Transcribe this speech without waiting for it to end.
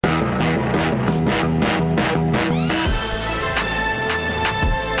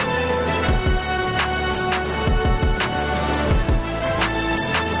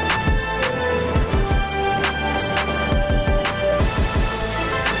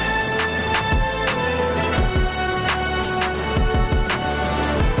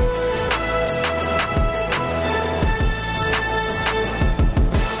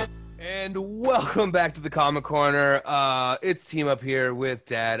Welcome back to the Comic Corner. It's Team Up here with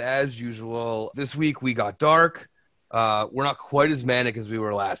Dad as usual. This week we got dark. We're not quite as manic as we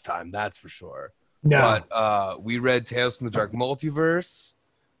were last time, that's for sure. No. But we read Tales from the Dark Multiverse,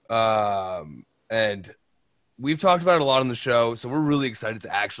 and we've talked about it a lot on the show, so we're really excited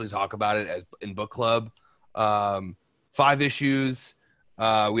to actually talk about it in book club. 5 issues.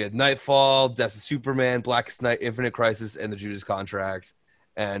 We had Nightfall, Death of Superman, Blackest Night, Infinite Crisis, and the Judas Contract.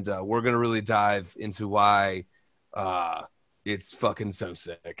 And we're going to really dive into why it's fucking so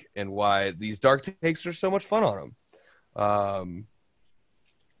sick and why these dark takes are so much fun on them.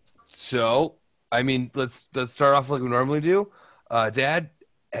 So, I mean, let's start off like we normally do. Dad,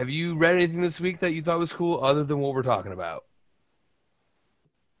 have you read anything this week that you thought was cool other than what we're talking about?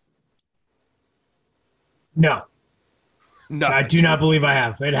 No. I Nothing. do not believe I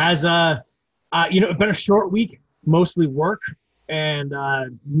have. It has been a short week, mostly work, and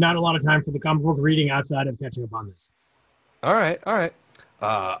not a lot of time for the comic book reading outside of catching up on this. All right.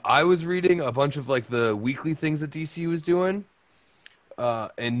 I was reading a bunch of like the weekly things that DC was doing,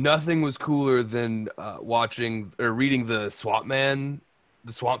 and nothing was cooler than watching or reading the Swamp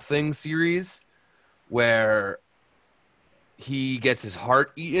Thing series, where he gets his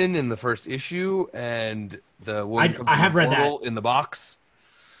heart eaten in the first issue, and the woman comes I from have the read portal in the box.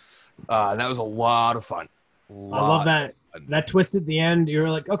 That was a lot of fun. I love that. That twist at the end. You're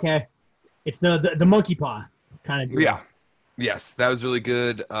like, okay, it's the monkey paw kind of deal. Yeah. Yes, that was really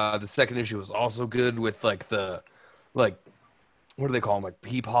good. The second issue was also good with like what do they call him, like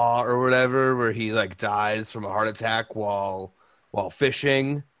Peepaw or whatever, where he like dies from a heart attack while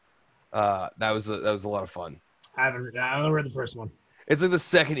fishing. That was a lot of fun. I haven't read the first one. It's like the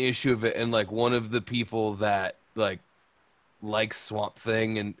second issue of it, and like one of the people that likes Swamp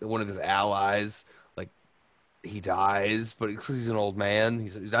Thing and one of his allies, like he dies, but because he's an old man, he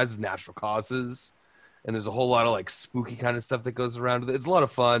dies of natural causes. And there's a whole lot of like spooky kind of stuff that goes around with it. It's a lot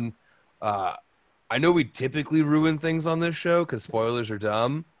of fun. I know we typically ruin things on this show because spoilers are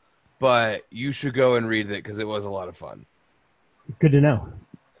dumb, but you should go and read it because it was a lot of fun. Good to know.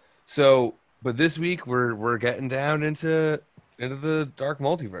 So, but this week we're getting down into the dark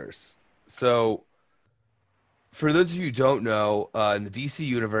multiverse. So, for those of you who don't know, in the DC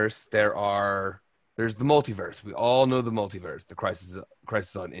universe, there's the multiverse. We all know the multiverse, the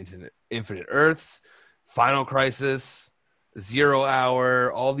crisis on Infinite Earths, Final Crisis, Zero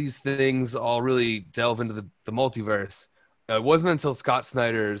Hour, all these things all really delve into the multiverse. It wasn't until Scott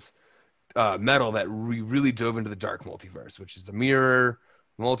Snyder's Metal that we really dove into the dark multiverse, which is the mirror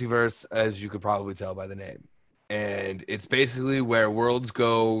multiverse, as you could probably tell by the name. And it's basically where worlds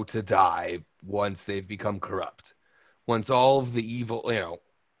go to die once they've become corrupt. Once all of the evil,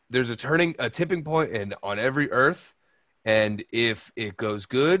 there's a tipping point on every Earth. And if it goes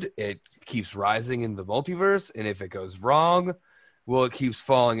good, it keeps rising in the multiverse. And if it goes wrong, well, it keeps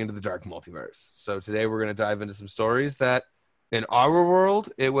falling into the dark multiverse. So today we're going to dive into some stories that in our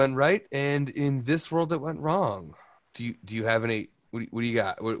world, it went right. And in this world, it went wrong. Do you have any, what do you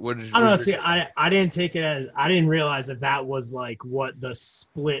got? What I don't know. See, I didn't take it as, I didn't realize that was like what the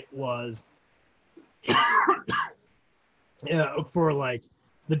split was. Yeah, for like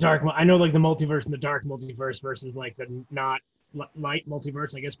the dark. I know like the multiverse and the dark multiverse versus like the not light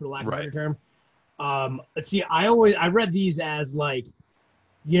multiverse, I guess, for lack of a better term. See, I read these as like,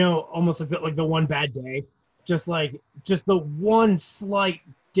 almost like the one bad day, just the one slight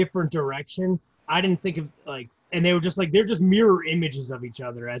different direction. I didn't think of like, and they were just like they're just mirror images of each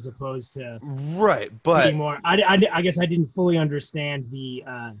other as opposed to right. But more. I guess I didn't fully understand the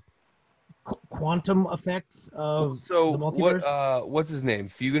quantum effects of the multiverse. What's his name?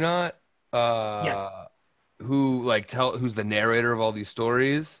 Fugonaut? Yes. Who's the narrator of all these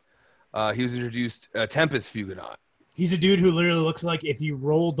stories? He was introduced, Tempest Fugonaut. He's a dude who literally looks like if you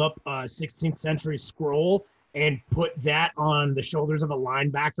rolled up a 16th century scroll and put that on the shoulders of a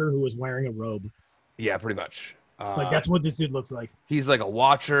linebacker who was wearing a robe. Yeah, pretty much. Like that's what this dude looks like. He's like a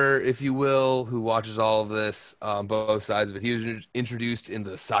watcher, if you will, who watches all of this on both sides of it. He was introduced in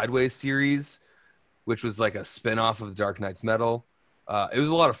the Sideways series, which was like a spin-off of the Dark Knight's Metal. It was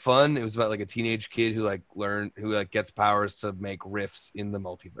a lot of fun. It was about like a teenage kid who gets powers to make riffs in the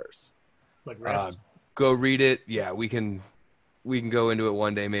multiverse. Like riffs. Go read it. Yeah, we can go into it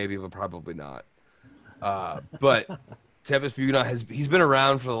one day maybe, but probably not. But Tempest Fugonaut he's been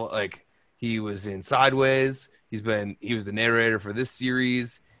around for like, he was in Sideways. He was the narrator for this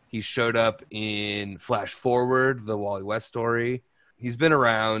series. He showed up in Flash Forward, the Wally West story. He's been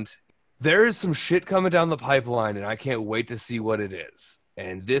around. There is some shit coming down the pipeline, and I can't wait to see what it is.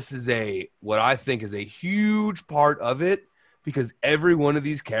 And this is what I think is a huge part of it, because every one of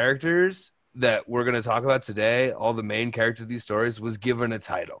these characters that we're going to talk about today, all the main characters of these stories, was given a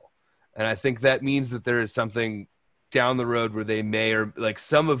title. And I think that means that there is something down the road where they may, or like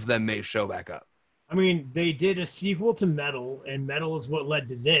some of them may show back up. I mean, they did a sequel to Metal, and Metal is what led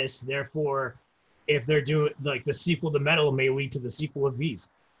to this. Therefore, if they're doing like the sequel to Metal, may lead to the sequel of these.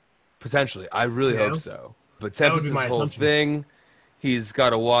 Potentially. I really hope so. But Tempest's whole assumption. thing, he's got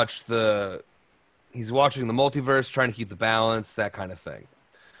to watch he's watching the multiverse, trying to keep the balance, that kind of thing.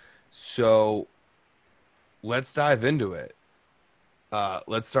 So let's dive into it.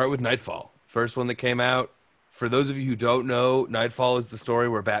 Let's start with Nightfall. First one that came out. For those of you who don't know, Nightfall is the story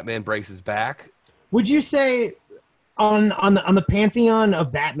where Batman breaks his back. Would you say on the pantheon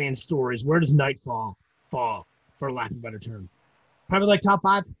of Batman stories, where does Nightfall fall, for lack of a better term? Probably like top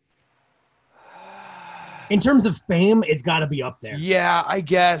 5? In terms of fame, it's got to be up there. Yeah, I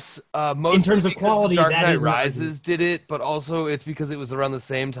guess. Mostly in terms of quality, Dark Knight Rises did it, but also it's because it was around the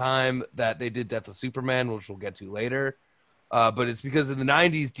same time that they did Death of Superman, which we'll get to later. But it's because in the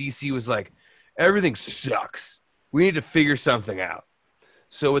 90s, DC was like, everything sucks. We need to figure something out.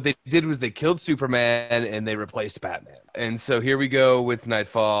 So what they did was they killed Superman and they replaced Batman. And so here we go with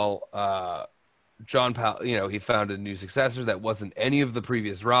Nightfall. John Paul, he found a new successor that wasn't any of the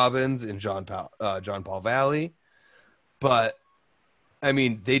previous Robins in John Paul Valley. But I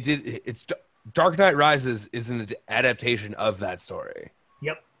mean, it's Dark Knight Rises is an adaptation of that story.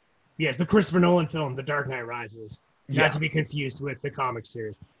 Yep. Yes, the Christopher Nolan film, The Dark Knight Rises. Not to be confused with the comic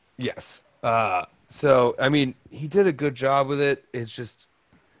series. Yes. So I mean, he did a good job with it. It's just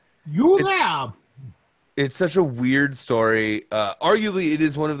it's such a weird story. Arguably, it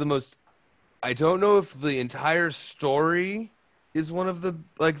is one of the most. I don't know if the entire story is one of the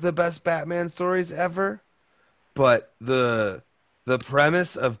best Batman stories ever, but the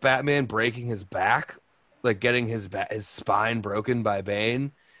premise of Batman breaking his back, like getting his spine broken by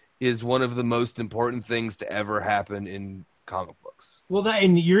Bane, is one of the most important things to ever happen in comic books. Well,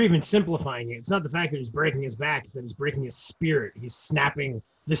 and you're even simplifying it. It's not the fact that he's breaking his back; it's that he's breaking his spirit. He's snapping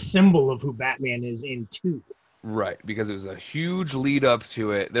the symbol of who Batman is in two. Right, because it was a huge lead up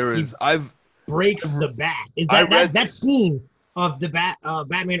to it. Breaks the back. Is that scene of the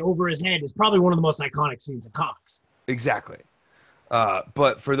Batman over his head is probably one of the most iconic scenes in comics. Exactly.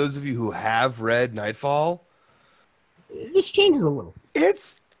 But for those of you who have read Nightfall, this changes a little.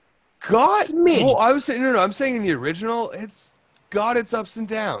 It's got I'm saying in the original, it's got its ups and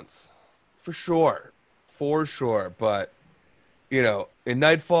downs, for sure. But in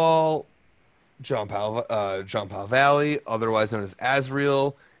Nightfall, John Paul Valley, otherwise known as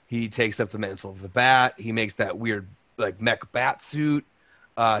Azrael, he takes up the mantle of the Bat. He makes that weird mech bat suit.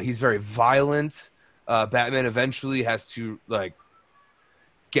 He's very violent. Batman eventually has to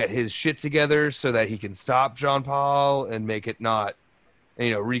get his shit together so that he can stop John Paul and make it not,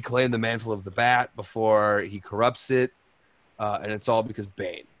 reclaim the mantle of the Bat before he corrupts it. And it's all because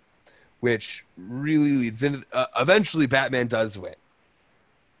Bane, which really leads into eventually Batman does win.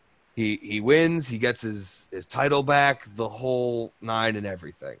 He wins. He gets his title back, the whole 9 and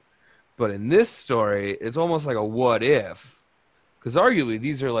everything. But in this story, it's almost like a what if, because arguably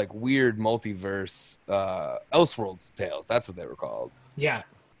these are weird multiverse Elseworlds tales. That's what they were called. Yeah.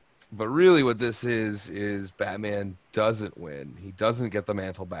 But really what this is Batman doesn't win. He doesn't get the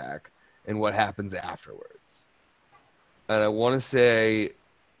mantle back, and what happens afterwards. And I want to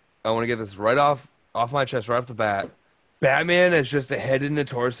get this right off my chest, right off the bat. Batman as just a head and a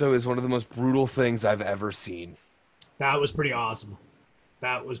torso is one of the most brutal things I've ever seen. That was pretty awesome.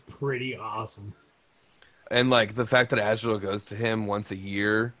 And the fact that Azrael goes to him once a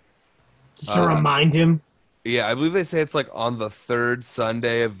year. Just to remind him. Yeah, I believe they say it's on the 3rd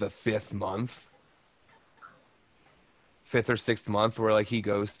Sunday of the 5th month. 5th or 6th month, where he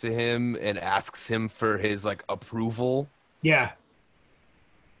goes to him and asks him for his approval. Yeah.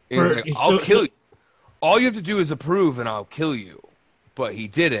 And he's I'll kill you. All you have to do is approve and I'll kill you. But he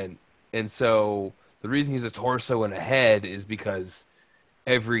didn't. And so the reason he's a torso and a head is because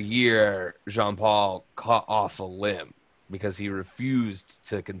every year Jean-Paul cut off a limb because he refused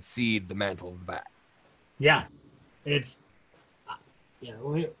to concede the mantle of the Bat. Yeah. It's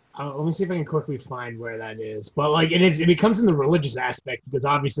let me see if I can quickly find where that is. But it becomes in the religious aspect because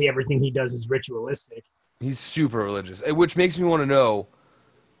obviously everything he does is ritualistic. He's super religious, which makes me want to know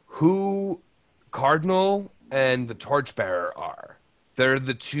who Cardinal and the Torchbearer are. They're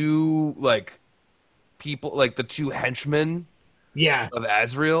the two people, the two henchmen of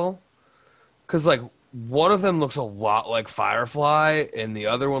Azrael. Because one of them looks a lot like Firefly and the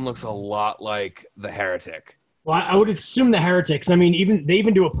other one looks a lot like the Heretic. Well, I would assume the Heretics. I mean, they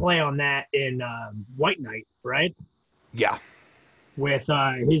even do a play on that in White Knight, right? Yeah. with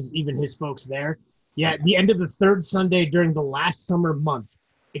his folks there. Yeah, at the end of the third Sunday during the last summer month,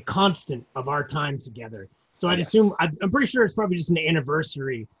 a constant of our time together. So I'd assume Yes. I'm pretty sure it's probably just an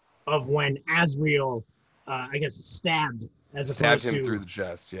anniversary of when Asriel, I guess, stabbed as Stabbed opposed him through to the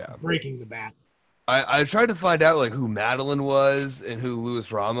chest. Yeah. breaking the bat. I tried to find out like who Madeline was and who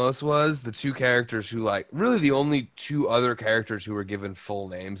Luis Ramos was, the two characters who like really the only two other characters who were given full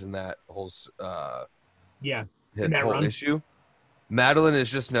names in that Yeah, in that whole run. issue. Madeline is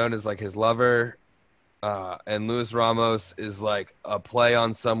just known as like his lover, and Luis Ramos is like a play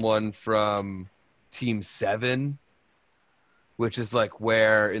on someone from Team Seven, which is like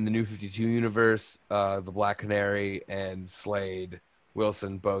where in the New 52 universe, the Black Canary and Slade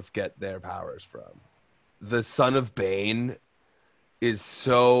Wilson both get their powers from. The Son of Bane is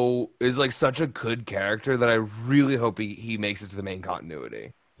like such a good character that I really hope he makes it to the main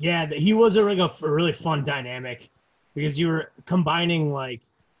continuity. Yeah, he was a really fun dynamic because you were combining like,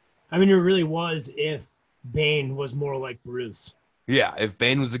 I mean, it really was if Bane was more like Bruce. Yeah, if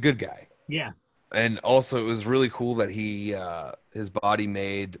Bane was a good guy. Yeah, And also it was really cool that he his body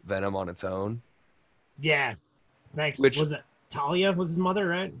made Venom on its own. yeah. Thanks. Which Was it Talia? Was his mother,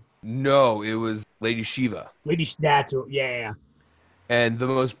 right? no, it was Lady Shiva. That's who. Yeah, yeah, yeah. And the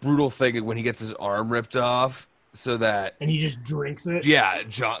most brutal thing when he gets his arm ripped off so that And he just drinks it. yeah,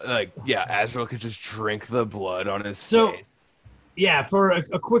 Azrael could just drink the blood on his So face. yeah, for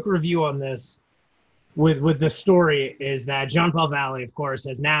a quick review on this, with the story is that John Paul Valley, of course,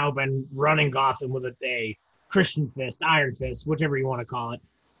 has now been running Gotham with a Christian Fist, Iron Fist, whichever you want to call it,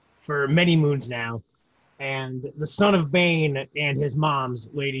 for many moons now. And the son of Bane and his mom's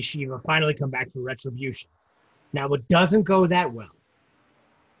Lady Shiva finally come back for retribution. Now it doesn't go that well.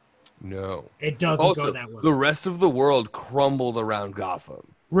 No. It doesn't go Also, that well. the rest of the world crumbled around Gotham.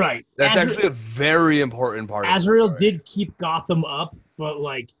 Right. That's actually a very important part of the Azrael story. did keep Gotham up, but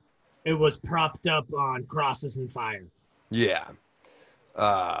like it was propped up on crosses and fire. Yeah.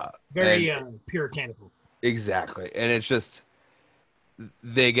 Very And puritanical. exactly. And it's just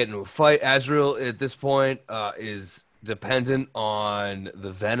they get into a fight. Azrael at this point is dependent on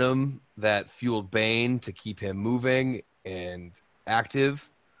the venom that fueled Bane to keep him moving and active.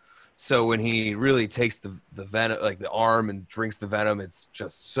 So when he really takes the venom, like the arm, and drinks the venom, it's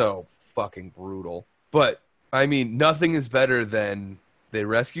just so fucking brutal. But I mean, nothing is better than they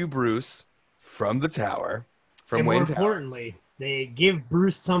rescue Bruce from the tower, from And more Wayne Tower, importantly, they give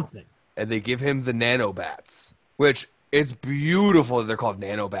Bruce something. and they give him the nanobats, which it's beautiful that they're called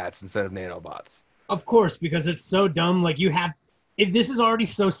nanobats instead of nanobots. Of course, because it's so dumb. Like you have, if this is already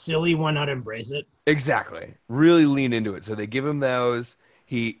so silly, why not embrace it? Exactly. Really lean into it. So they give him those.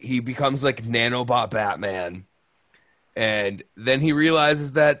 He becomes like nanobot Batman, and then he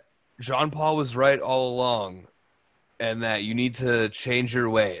realizes that Jean Paul was right all along, and that you need to change your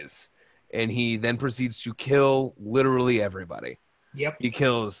ways. And he then proceeds to kill literally everybody. Yep. He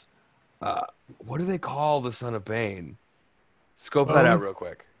kills. What do they call the Son of Bane? Scope that out real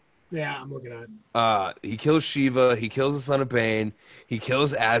quick. Yeah, I'm looking at it. He kills Shiva. He kills the Son of Bane. He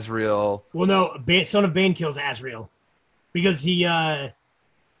kills Azrael. Well, no, Son of Bane kills Azrael because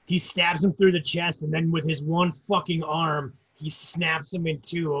he stabs him through the chest, and then with his one fucking arm, he snaps him in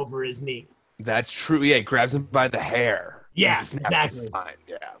two over his knee. That's true. Yeah, he grabs him by the hair. Yeah, and snaps his exactly. spine.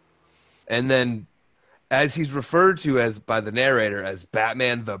 Yeah. And then, as he's referred to as by the narrator as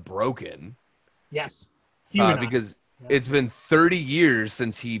Batman the Broken, Yes. because it's been 30 years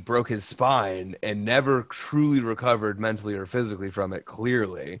since he broke his spine and never truly recovered mentally or physically from it,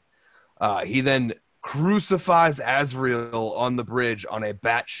 clearly. He then crucifies Azrael on the bridge on a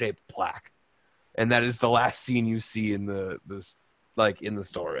bat-shaped plaque. And that is the last scene you see in the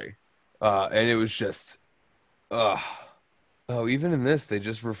story. And it was just oh, even in this, they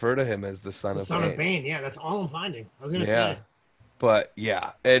just refer to him as the Son The of Son Bane. of Bane. Yeah, that's all I'm finding. I was gonna Yeah. say. But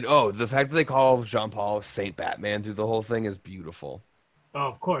yeah, and the fact that they call Jean Paul Saint Batman through the whole thing is beautiful. Oh,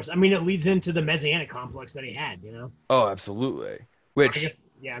 of course. I mean, it leads into the messianic complex that he had. Oh, absolutely. I Which, guess.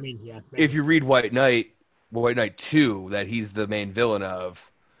 Yeah. I mean, yeah. if you read White Knight 2, that he's the main villain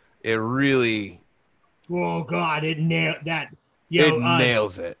of, it really Oh God, it nailed that. Yo,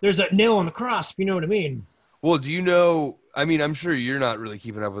 nails it. there's a nail on the cross. If you know what I mean. Well, do you know? I mean, I'm sure you're not really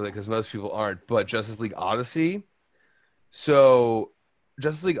keeping up with it because most people aren't. But Justice League Odyssey. So,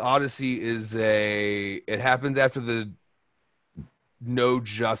 Justice League Odyssey it happens after the No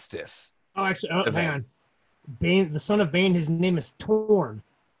Justice Oh, actually, event. hang on. Bane, the Son of Bane. His name is Torn.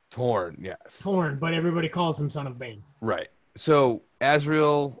 Torn, yes. Torn, but everybody calls him Son of Bane. Right. So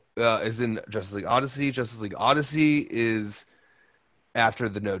Azrael is in Justice League Odyssey. Justice League Odyssey is after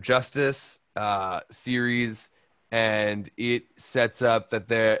the No Justice series, and it sets up that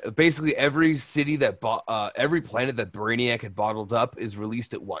there basically every city that every planet that Brainiac had bottled up is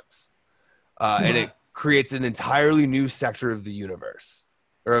released at once, and it creates an entirely new sector of the universe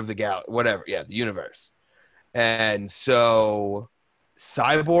or of the whatever, the universe. And so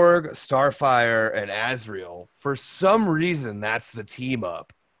Cyborg, Starfire, and Azrael, for some reason, that's the team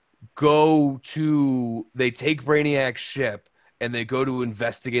up. They take Brainiac's ship and they go to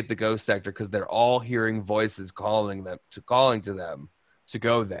investigate the ghost sector because they're all hearing voices calling to them to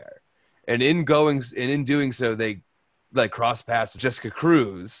go there. And in doing so, they like cross paths with Jessica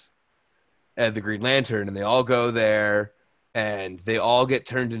Cruz and the Green Lantern, and they all go there and they all get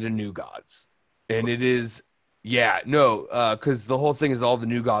turned into new gods. And it is, because the whole thing is all the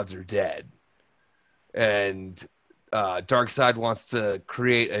new gods are dead. And Darkseid wants to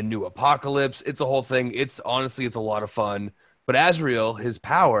create a new apocalypse. It's a whole thing. It's a lot of fun. But Azrael, his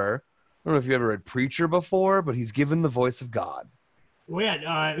power, I don't know if you ever read Preacher before, but he's given the voice of God. Well,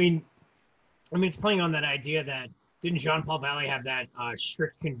 I mean, it's playing on that idea that didn't Jean-Paul Valley have that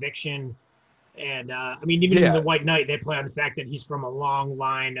strict conviction? And even in The White Knight, they play on the fact that he's from a long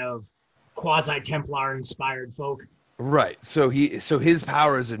line of quasi-Templar inspired folk. Right. So his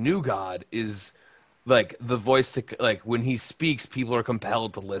power as a new god is like the voice to, like, when he speaks, people are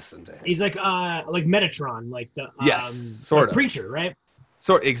compelled to listen to him. He's like Metatron, like the sort of Preacher, right?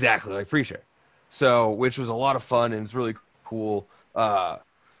 Exactly like Preacher. So, which was a lot of fun and it's really cool.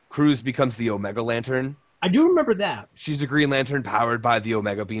 Cruz becomes the Omega Lantern. I do remember that. She's a Green Lantern powered by the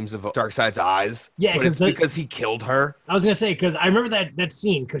Omega beams of Darkseid's eyes. Yeah, but it's because he killed her. I was gonna say, because I remember that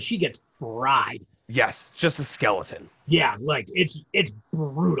scene because she gets fried. Yes, just a skeleton. Yeah, like it's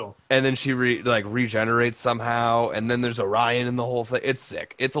brutal. And then she regenerates somehow, and then there's Orion in the whole thing. It's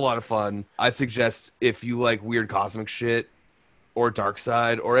sick. It's a lot of fun. I suggest if you like weird cosmic shit or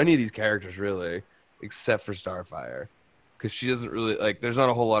Darkseid or any of these characters really, except for Starfire, because she doesn't really there's not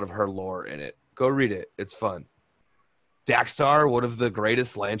a whole lot of her lore in it. Go read it. It's fun. Daxtar, one of the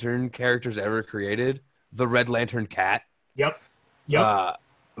greatest Lantern characters ever created, the Red Lantern Cat. Yep.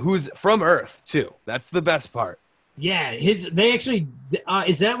 Who's from Earth too. That's the best part. Yeah, they actually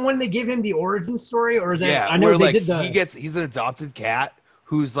is that when they give him the origin story, or is that? Yeah, I know they did the. He's an adopted cat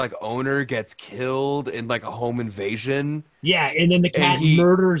whose owner gets killed in a home invasion. Yeah, and then the cat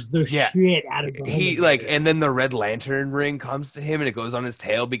murders the shit out of the and then the Red Lantern ring comes to him and it goes on his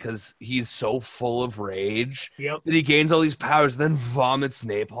tail because he's so full of rage that he gains all these powers, then vomits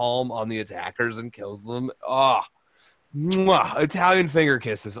napalm on the attackers and kills them. Oh, mwah, Italian finger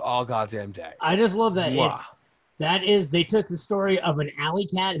kisses all goddamn day. I just love that. They took the story of an alley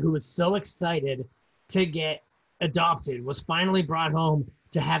cat who was so excited to get adopted, was finally brought home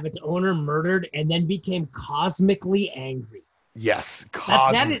to have its owner murdered, and then became cosmically angry. Yes,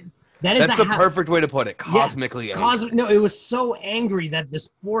 that's the perfect way to put it. Cosmically angry. No, it was so angry that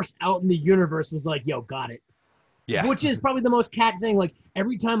this force out in the universe was like, "Yo, got it." Yeah, which is probably the most cat thing. Like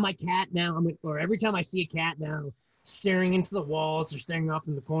every time every time I see a cat now staring into the walls or staring off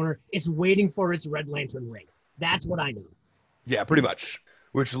in the corner, it's waiting for its Red Lantern ring. That's what I know. Yeah, pretty much.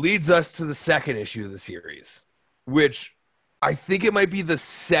 Which leads us to the second issue of the series, which I think it might be the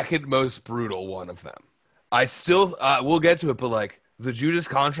second most brutal one of them. I still, we'll get to it, but the Judas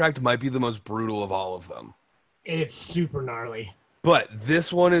Contract might be the most brutal of all of them. It's super gnarly. But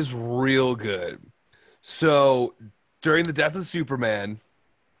this one is real good. So during the death of Superman,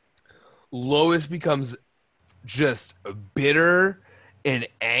 Lois becomes just bitter and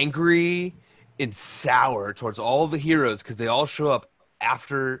angry and sour towards all the heroes because they all show up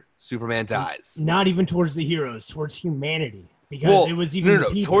after Superman dies. Not even towards the heroes, towards humanity. Because it was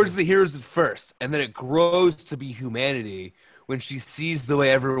even towards the heroes at first, and then it grows to be humanity when she sees the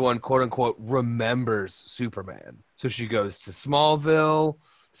way everyone, quote unquote, remembers Superman. So she goes to Smallville,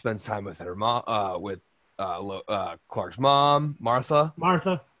 spends time with her mom, Clark's mom, Martha.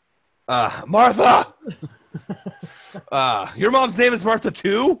 Your mom's name is Martha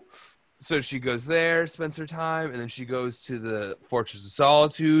too? So she goes there, spends her time, and then she goes to the Fortress of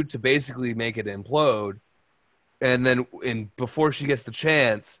Solitude to basically make it implode. And then before she gets the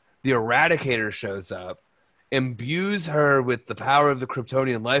chance, the Eradicator shows up, imbues her with the power of the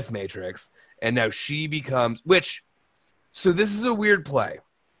Kryptonian life matrix, and now she becomes so this is a weird play.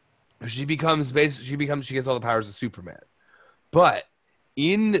 She gets all the powers of Superman. But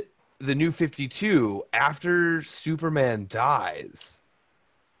in the New 52, after Superman dies,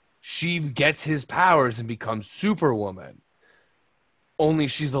 she gets his powers and becomes Superwoman. Only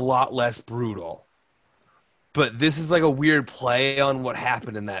she's a lot less brutal. But this is a weird play on what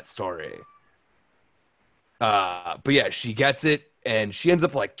happened in that story. But yeah, she gets it, and she ends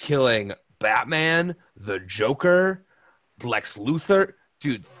up killing Batman, the Joker, Lex Luthor.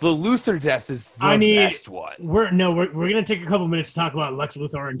 Dude, the Luthor death is the best one. We're gonna take a couple minutes to talk about Lex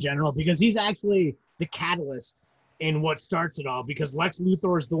Luthor in general because he's actually the catalyst in what starts it all. Because Lex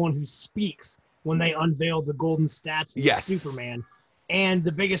Luthor is the one who speaks when they unveil the golden stats of Superman. And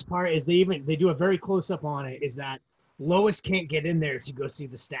the biggest part is they do a very close up on it. Is that Lois can't get in there to go see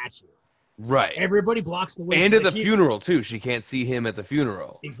the statue. Right. Everybody blocks the way. And at the funeral too. She can't see him at the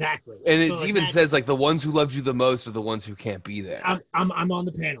funeral. Exactly. And it even says like the ones who loved you the most are the ones who can't be there. I'm on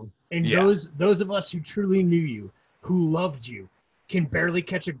the panel. And those of us who truly knew you, who loved you, can barely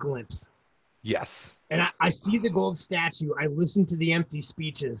catch a glimpse. Yes. And I see the gold statue. I listen to the empty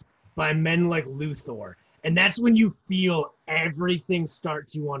speeches by men like Luthor. And that's when you feel everything start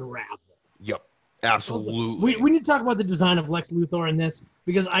to unravel. Yep. Absolutely. We need to talk about the design of Lex Luthor in this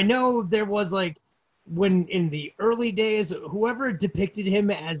because I know there was like when in the early days, whoever depicted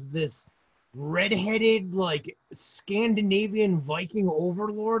him as this redheaded like Scandinavian Viking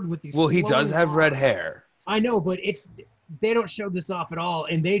overlord with these. Well, he does have locks. red hair. I know, but they don't show this off at all,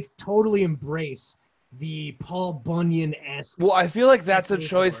 and they totally embrace the Paul Bunyan-esque. Well, I feel like that's a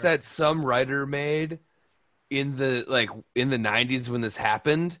choice that some writer made in the 90s when this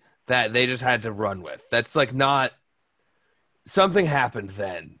happened. That they just had to run with. That's like not something happened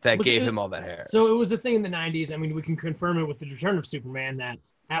then that gave him all that hair. So it was a thing in the 90s. I mean, we can confirm it with the Return of Superman that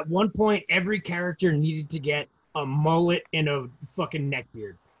at one point every character needed to get a mullet and a fucking neck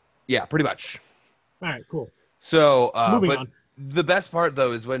beard. Yeah, pretty much. All right, cool. So, Moving on. The best part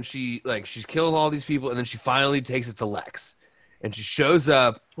though is when she's killed all these people and then she finally takes it to Lex, and she shows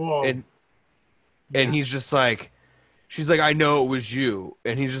up and he's just like. She's like, I know it was you.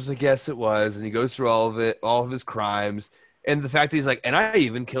 And he's just like, yes, it was. And he goes through all of his crimes. And the fact that he's like, and I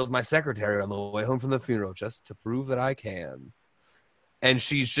even killed my secretary on the way home from the funeral just to prove that I can. And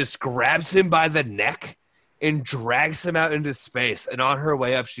she just grabs him by the neck and drags him out into space. And on her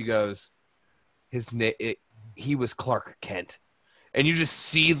way up, she goes, he was Clark Kent. And you just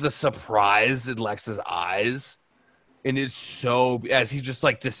see the surprise in Lex's eyes. And it's so, as he just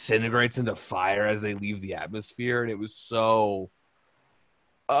like disintegrates into fire as they leave the atmosphere. And it was so,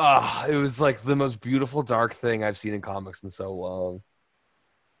 it was like the most beautiful dark thing I've seen in comics in so long.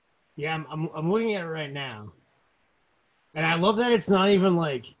 Yeah, I'm looking at it right now. And I love that it's not even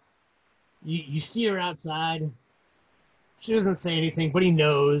like, you see her outside. She doesn't say anything, but he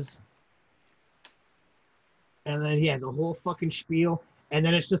knows. And then, the whole fucking spiel. And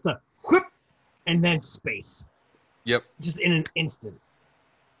then it's just a whoop, and then space. Yep. Just in an instant.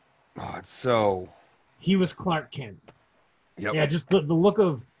 Oh, it's so... He was Clark Kent. Yep. Yeah, just the look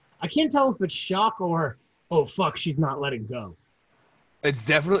of... I can't tell if it's shock or, oh, fuck, she's not letting go.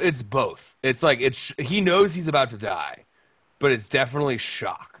 It's both. It's like, he knows he's about to die, but it's definitely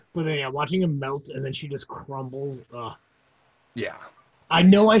shock. But then, watching him melt and then she just crumbles. Ugh. Yeah. I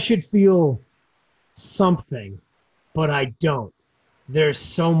know I should feel something, but I don't. There's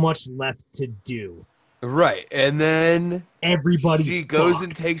so much left to do. Right, and then she goes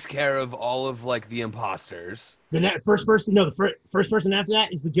and takes care of all of like the imposters. The first person after that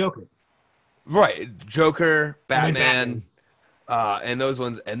is the Joker. Right, Joker, Batman, and those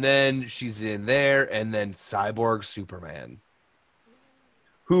ones, and then she's in there, and then Cyborg Superman,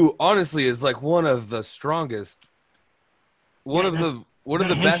 who honestly is like one of the strongest, one of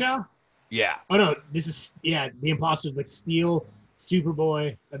the best. Yeah. Oh no, this is the imposters like Steel,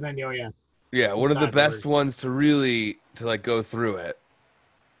 Superboy, and then Yeah, one of the best ones to really go through it.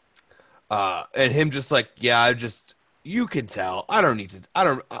 And him just like, you can tell. I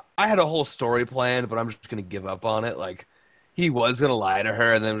had a whole story planned, but I'm just going to give up on it. Like he was going to lie to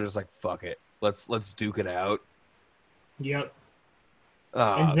her and then we're just like, fuck it. Let's duke it out. Yep.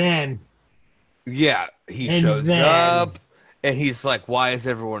 And then. Yeah, he shows up and he's like, why is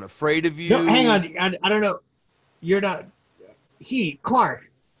everyone afraid of you? No, hang on. I don't know. You're not. Clark.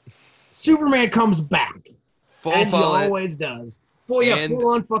 Superman comes back, as mullet. He always does. Full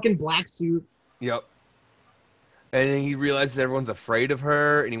on fucking black suit. Yep. And then he realizes everyone's afraid of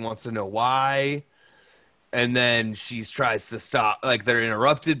her, and he wants to know why. And then she tries to stop, like they're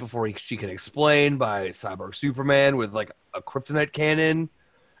interrupted before she can explain by Cyborg Superman with like a kryptonite cannon.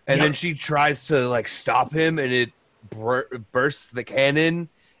 And then she tries to like stop him, and it bursts the cannon,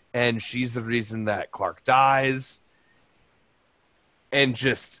 and she's the reason that Clark dies. And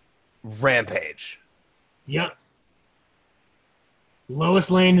just rampage. Yep.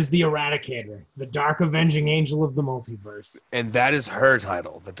 Lois Lane is the Eradicator, the Dark Avenging Angel of the Multiverse. And that is her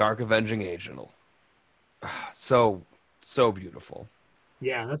title, the Dark Avenging Angel. So beautiful.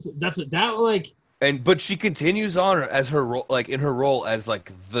 Yeah, that but she continues on as her role, like in her role as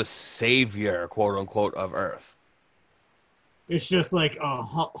like the savior, quote unquote, of Earth. It's just like a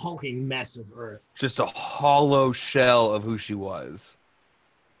hulking mess of Earth. Just a hollow shell of who she was.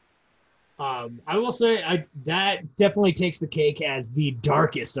 I will say that definitely takes the cake as the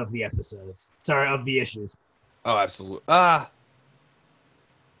darkest of the episodes. Sorry, of the issues. Oh, absolutely. I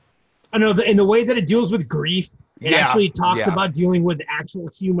know in the way that it deals with grief, it Yeah, actually talks yeah. about dealing with actual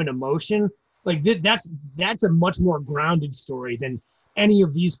human emotion. Like that's a much more grounded story than any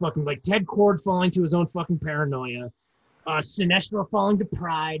of these fucking like Ted Cord falling to his own fucking paranoia, Sinestro falling to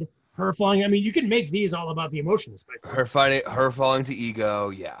pride, her falling. I mean, you can make these all about the emotional spectrum. Her falling to ego.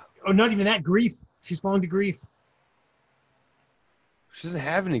 Yeah. Oh, not even that grief. She's falling to grief. She doesn't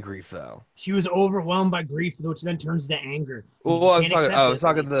have any grief though. She was overwhelmed by grief, which then turns to anger. Well, You can't accept it.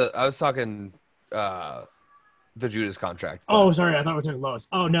 I was talking the Judas Contract. Oh, sorry, I thought we were talking Lois.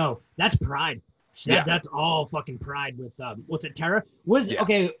 Oh no, that's pride. Yeah. That's all fucking pride with what's it, Terra? Yeah.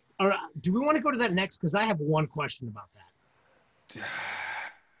 Okay? Do we want to go to that next? Because I have one question about that.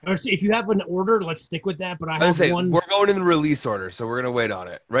 Or see, if you have an order, let's stick with that. But I have one. We're going in the release order, so we're gonna wait on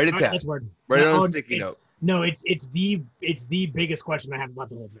it. Write it down. That's word. Write it on a sticky note. No, it's the biggest question I have about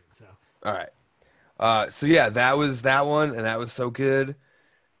the whole thing. So. All right. So yeah, that was that one, and that was so good.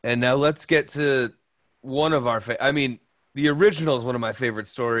 And now let's get to one of our. I mean, the original is one of my favorite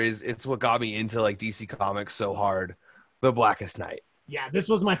stories. It's what got me into like DC Comics so hard. The Blackest Night. Yeah, this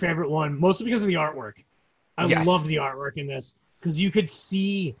was my favorite one, mostly because of the artwork. I love the artwork in this because you could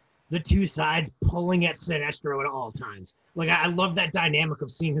see the two sides pulling at Sinestro at all times. Like I love that dynamic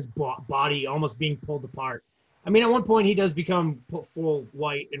of seeing his body almost being pulled apart. I mean, at one point he does become full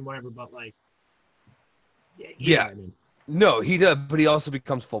white and whatever, but like, yeah. I mean. No, he does, but he also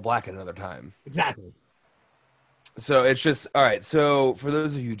becomes full black at another time. Exactly. So it's just all right. So for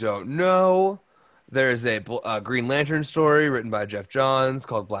those of you who don't know, there's a Green Lantern story written by Jeff Johns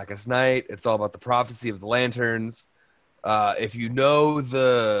called Blackest Night. It's all about the prophecy of the lanterns. If you know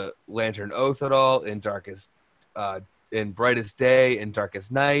the Lantern Oath at all, in Brightest Day, in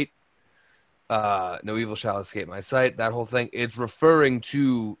Darkest Night, no evil shall escape my sight, that whole thing, it's referring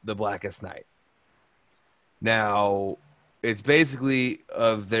to the Blackest Night. Now, it's basically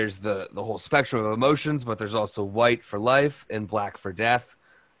there's the whole spectrum of emotions, but there's also white for life and black for death.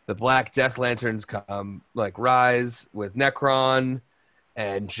 The Black Death Lanterns rise with Necron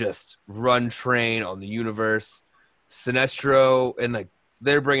and just run train on the universe. Sinestro, and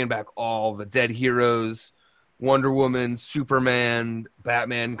they're bringing back all the dead heroes, Wonder Woman, Superman,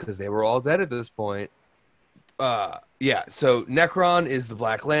 Batman, because they were all dead at this point. So Necron is the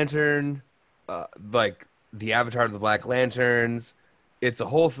Black Lantern, the avatar of the Black Lanterns. It's a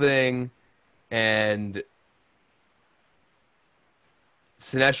whole thing, and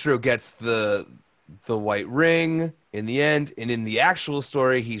Sinestro gets the white ring in the end, and in the actual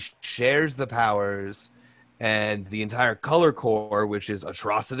story, he shares the powers, and the entire Color Corps, which is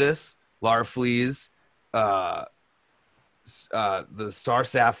Atrocitus, Larfleeze, the Star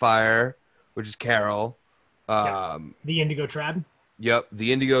Sapphire, which is Carol, the Indigo Tribe. Yep,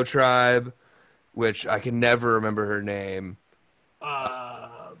 the Indigo Tribe, which I can never remember her name.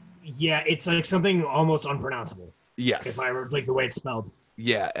 Yeah, it's like something almost unpronounceable. Yes, if I remember the way it's spelled.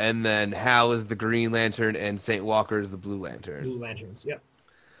 Yeah, and then Hal is the Green Lantern, and Saint Walker is the Blue Lantern. Blue Lanterns, yep.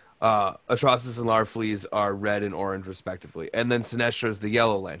 Atrocitus and Larfleeze are red and orange, respectively. And then Sinestro is the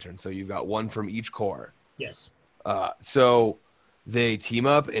Yellow Lantern, so you've got one from each corps. Yes. So they team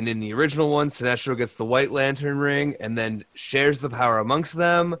up, and in the original one, Sinestro gets the White Lantern ring and then shares the power amongst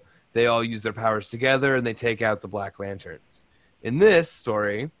them. They all use their powers together, and they take out the Black Lanterns. In this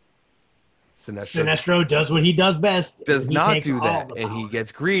story, Sinestro does what he does best. Does not do that, and he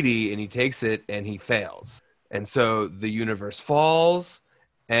gets greedy, and he takes it, and he fails. And so the universe falls,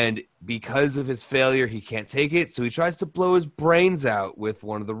 and because of his failure, he can't take it, so he tries to blow his brains out with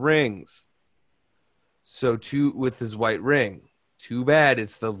one of the rings. So with his white ring. Too bad,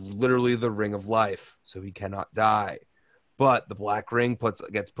 it's literally the ring of life, so he cannot die. But the black ring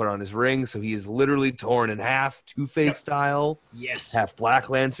gets put on his ring, so he is literally torn in half, Two-Face style. Yes. Half Black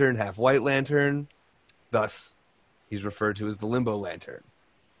Lantern, half White Lantern. Thus, he's referred to as the Limbo Lantern.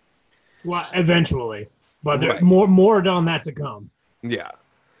 Well, eventually. But there's more on that to come. Yeah.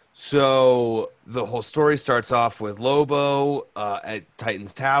 So the whole story starts off with Lobo at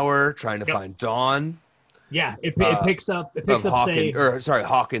Titan's Tower trying to find Dawn. Yeah, it picks up. It picks up. Hawk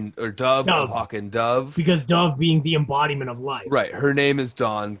and Dove. Of Hawk and Dove. Because Dove being the embodiment of life. Right. Her name is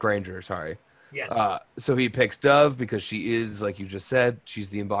Dawn Granger. Sorry. Yes. So he picks Dove because she is, like you just said, she's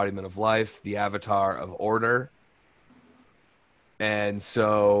the embodiment of life, the avatar of order. And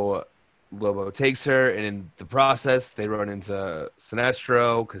so Lobo takes her, and in the process, they run into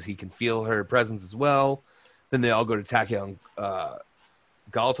Sinestro because he can feel her presence as well. Then they all go to Tachyon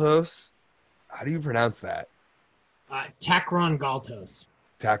Galtos. How do you pronounce that? Tacron Galtos,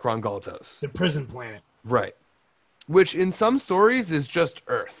 Tachyon Galtos. the prison planet. Right. Which in some stories is just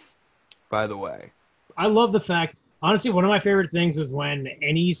Earth, by the way. I love the fact, honestly, one of my favorite things is when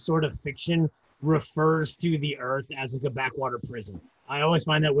any sort of fiction refers to the Earth as like a backwater prison. I always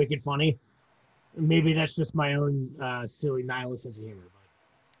find that wicked funny. Maybe that's just my own silly nihilist sense of humor.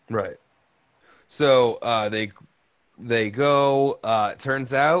 But. Right. So they go.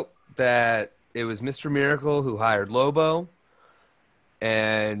 Turns out that it was Mr. Miracle who hired Lobo,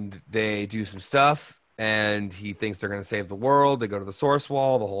 and they do some stuff, and he thinks they're going to save the world. They go to the source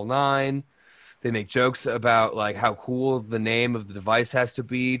wall, the whole nine. They make jokes about like how cool the name of the device has to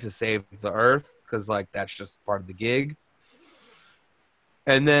be to save the Earth, because like that's just part of the gig.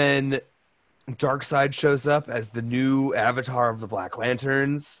 And then Darkseid shows up as the new avatar of the Black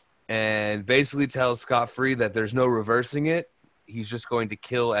Lanterns and basically tells Scott Free that there's no reversing it. He's just going to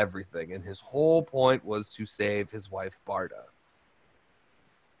kill everything. And his whole point was to save his wife, Barda.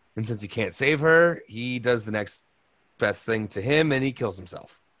 And since he can't save her, he does the next best thing to him, and he kills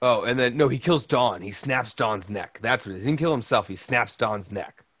himself. Oh, and then, no, he kills Dawn. He snaps Dawn's neck. That's what it is. He didn't kill himself. He snaps Dawn's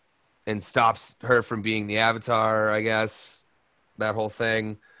neck and stops her from being the Avatar, I guess. That whole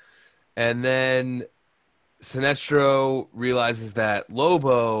thing. And then Sinestro realizes that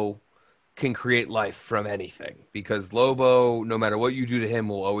Lobo can create life from anything, because Lobo, no matter what you do to him,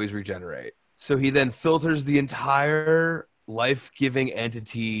 will always regenerate. So he then filters the entire life-giving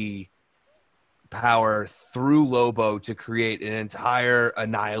entity power through Lobo to create an entire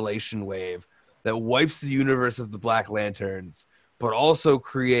annihilation wave that wipes the universe of the Black Lanterns, but also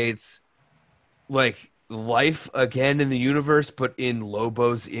creates like life again in the universe, but in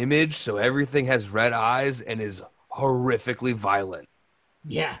Lobo's image. So everything has red eyes and is horrifically violent.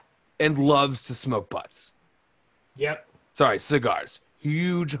 Yeah. And loves to smoke butts. Yep. Sorry, cigars.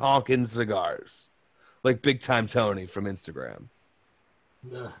 Huge honking cigars. Like Big Time Tony from Instagram.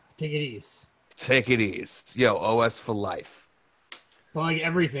 Take it easy. Take it easy. Yo, OS for life. Well, like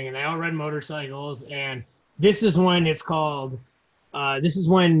everything. And they all ride motorcycles. And this is when it's called, this is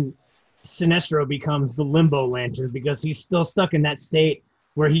when Sinestro becomes the Limbo Lantern, because he's still stuck in that state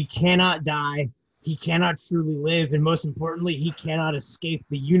where he cannot die, he cannot truly live, and most importantly, he cannot escape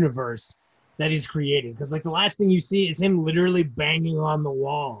the universe that he's created. Because like the last thing you see is him literally banging on the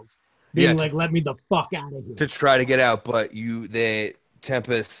walls, being like, "Let me the fuck out of here," to try to get out. But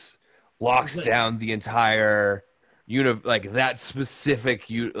Tempest locks down the entire like that specific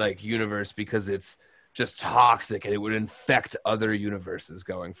universe, because it's just toxic and it would infect other universes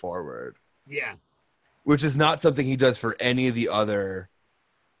going forward. Yeah. Which is not something he does for any of the other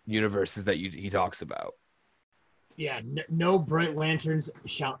universes that he talks about. Yeah, no bright lanterns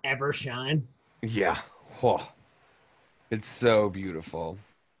shall ever shine. Yeah. Oh, it's so beautiful.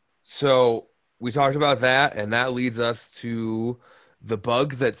 So we talked about that, and that leads us to the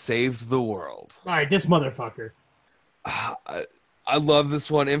bug that saved the world. All right, this motherfucker. I love this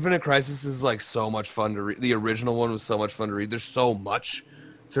one. Infinite Crisis is like so much fun to read. The original one was so much fun to read. There's so much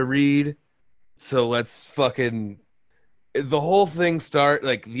to read. So let's fucking... The whole thing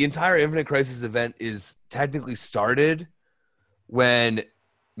like the entire Infinite Crisis event is technically started when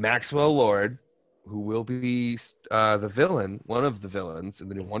Maxwell Lord, who will be the villain, one of the villains in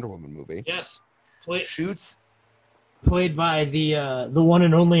the new Wonder Woman movie. Yes. Shoots. Played by the one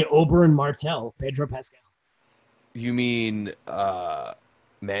and only Oberyn Martell, Pedro Pascal. You mean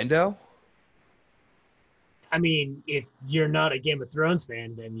Mando? I mean, if you're not a Game of Thrones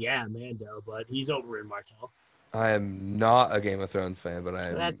fan, then yeah, Mando, but he's Oberyn Martell. I am not a Game of Thrones fan, but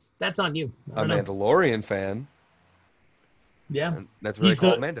that's on you. A Mandalorian fan. Yeah. And that's what they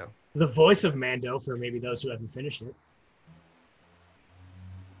call Mando. The voice of Mando, for maybe those who haven't finished it.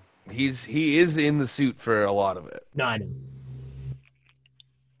 He is in the suit for a lot of it. No, I know.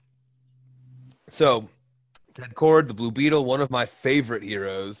 So, Ted Kord, the Blue Beetle, one of my favorite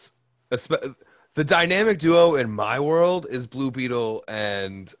heroes. The dynamic duo in my world is Blue Beetle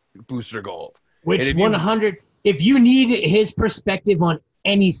and Booster Gold. Which 100, if you need his perspective on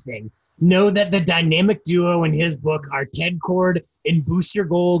anything, know that the dynamic duo in his book are Ted Kord and Booster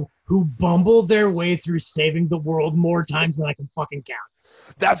Gold, who bumble their way through saving the world more times than I can fucking count.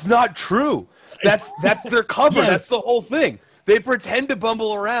 That's not true. That's their cover. Yeah. That's the whole thing. They pretend to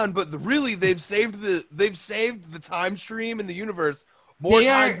bumble around, but really they've saved the time stream in the universe more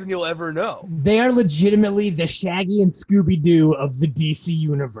times than you'll ever know. They are legitimately the Shaggy and Scooby-Doo of the DC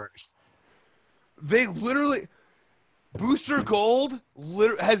universe. They literally... Booster Gold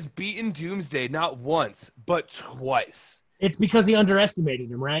has beaten Doomsday not once, but twice. It's because he underestimated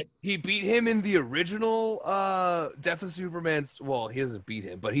him, right? He beat him in the original Death of Superman. Well, he doesn't beat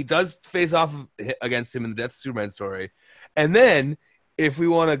him, but he does face off against him in the Death of Superman story. And then, if we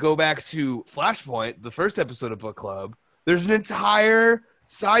want to go back to Flashpoint, the first episode of Book Club, there's an entire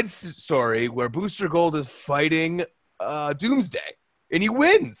side story where Booster Gold is fighting Doomsday, and he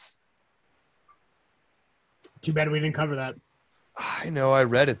wins. Too bad we didn't cover that. I know, I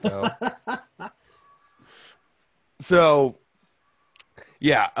read it though. So,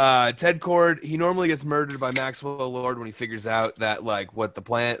 yeah, Ted Kord, he normally gets murdered by Maxwell Lord when he figures out that like what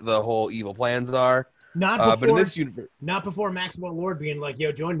the whole evil plans are. Not before, but in this universe, not before Maxwell Lord being like,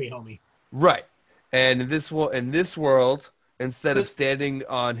 "Yo, join me, homie." Right, and in this world, instead of standing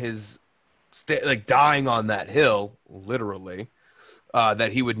on his, like dying on that hill, literally,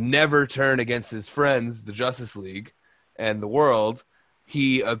 that he would never turn against his friends, the Justice League, and the world,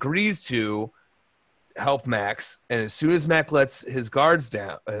 he agrees to help Max, and as soon as Max lets his guard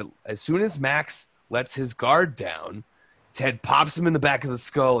down, Ted pops him in the back of the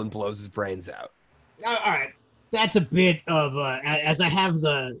skull and blows his brains out. All right, that's a bit of as I have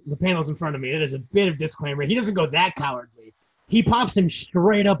the panels in front of me. It is a bit of disclaimer. He doesn't go that cowardly. He pops him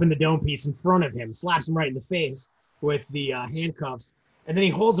straight up in the dome piece in front of him, slaps him right in the face with the handcuffs, and then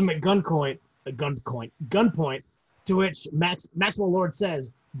he holds him at gunpoint. To which Maxwell Lord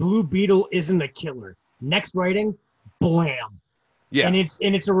says, "Blue Beetle isn't a killer." Next writing, blam. Yeah, and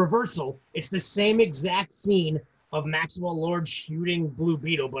it's a reversal. It's the same exact scene of Maxwell Lord shooting Blue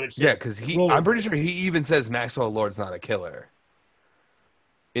Beetle, but it's just because I'm pretty sure he even says Maxwell Lord's not a killer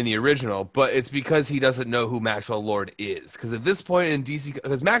in the original, but it's because he doesn't know who Maxwell Lord is. Because at this point in DC,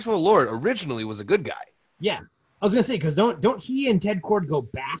 because Maxwell Lord originally was a good guy. Yeah, I was gonna say, because don't he and Ted Kord go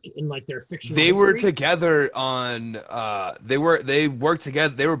back in like their fictional? They history? were together on. They worked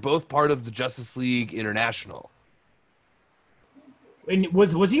together. They were both part of the Justice League International. And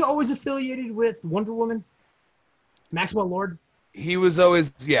was he always affiliated with Wonder Woman? Maxwell Lord? He was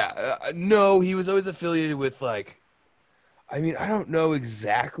always, no, he was always affiliated with, like, I mean, I don't know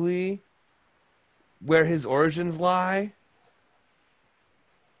exactly where his origins lie.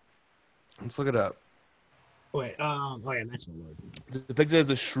 Let's look it up. Wait, Maxwell Lord. Depicted as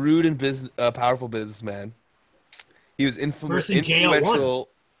a shrewd and powerful businessman. He was influential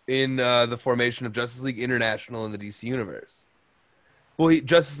in the formation of Justice League International in the DC Universe. Well,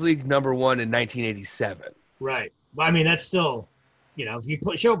 Justice League #1 in 1987. Right. Well, I mean, that's still, if you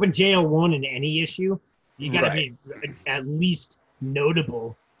show up in JL1 in any issue, you got to be at least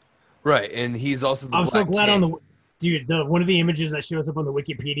notable. Right, and he's also the I'm Black so glad King. one of the images that shows up on the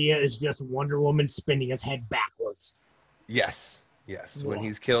Wikipedia is just Wonder Woman spinning his head backwards. Yes, when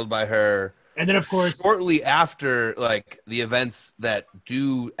he's killed by her. And then, of course, shortly after, like, the events that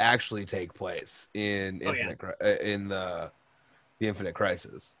do actually take place in the Infinite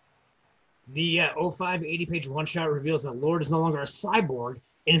Crisis. The 05 80-page one-shot reveals that Lord is no longer a cyborg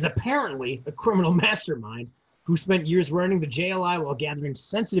and is apparently a criminal mastermind who spent years running the JLI while gathering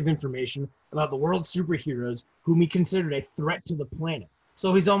sensitive information about the world's superheroes whom he considered a threat to the planet.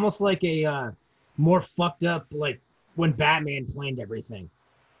 So he's almost like a more fucked up, like when Batman planned everything.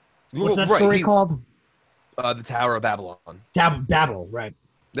 What's that story called? The Tower of Babylon. Babel, right.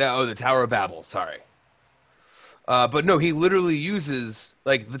 The Tower of Babel, sorry. But no, he literally uses,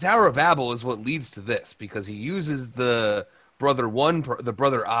 like, the Tower of Babel is what leads to this, because he uses the Brother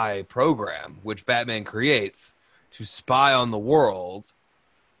Eye program, which Batman creates to spy on the world.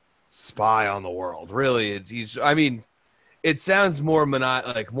 Really, it sounds more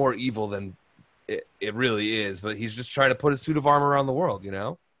more evil than it really is, but he's just trying to put a suit of armor around the world,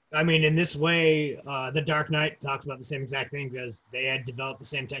 I mean, in this way, The Dark Knight talks about the same exact thing because they had developed the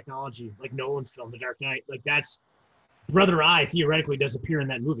same technology, like Nolan's film, The Dark Knight. Like, that's Brother Eye theoretically does appear in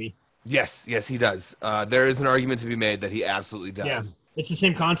that movie. Yes, he does. There is an argument to be made that he absolutely does. Yeah, it's the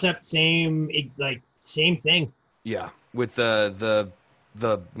same concept, same thing. Yeah, with the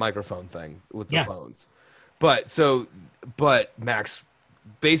microphone thing with the phones. But Max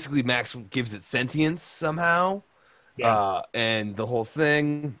gives it sentience somehow. Yeah. And the whole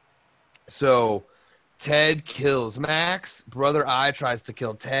thing. So Ted kills Max. Brother Eye tries to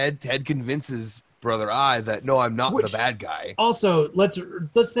kill Ted. Ted convinces Brother Eye that, no, I'm not the bad guy. Also, let's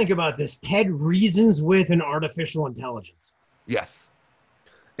think about this. Ted reasons with an artificial intelligence. Yes.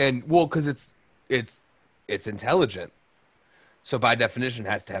 And, well, because it's intelligent. So by definition, it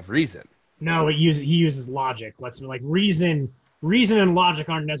has to have reason. No, he uses logic. Reason and logic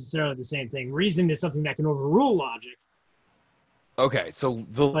aren't necessarily the same thing. Reason is something that can overrule logic. Okay, so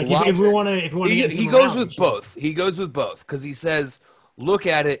the Like logic, if we want to get he some goes reality with shit. both. He goes with both because he says, "Look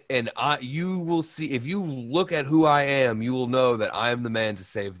at it, and you will see. If you look at who I am, you will know that I am the man to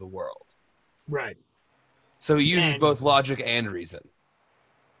save the world." Right. So he uses And both logic and reason.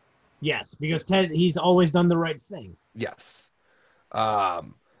 yes, because Ted, he's always done the right thing. Yes,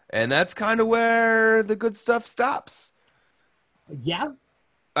 um, and that's kind of where the good stuff stops. Yeah.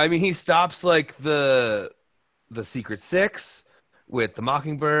 I mean, he stops like the Secret Six with the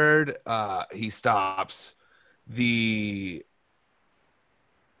Mockingbird. He stops the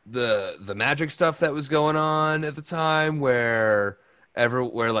the magic stuff that was going on at the time where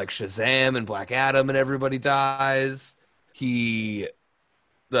like Shazam and Black Adam and everybody dies. He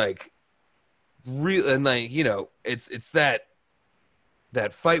like real and like it's that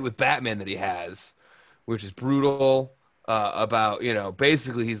fight with Batman that he has, which is brutal. About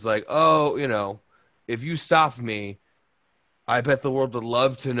basically he's like, oh, if you stop me, I bet the world would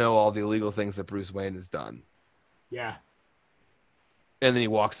love to know all the illegal things that Bruce Wayne has done. Yeah. And then he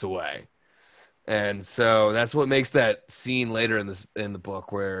walks away. And so that's what makes that scene later in the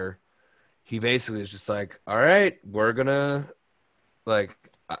book where he basically is just like, all right, we're gonna like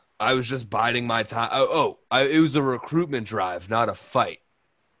I was just biding my time. It was a recruitment drive, not a fight,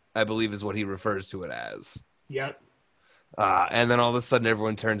 I believe is what he refers to it as. Yep. And then all of a sudden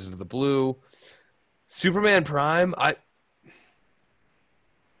everyone turns into the blue. Superman Prime, or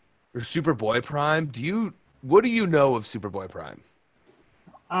Superboy Prime, what do you know of Superboy Prime?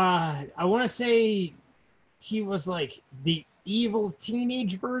 I want to say he was like the evil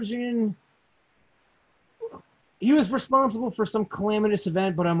teenage version. He was responsible for some calamitous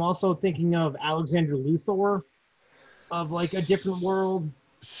event, but I'm also thinking of Alexander Luthor of like a different world.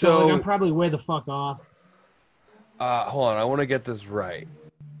 So like I'm So probably way the fuck off. hold on, I want to get this right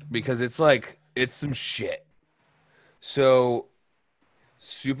because it's some shit. So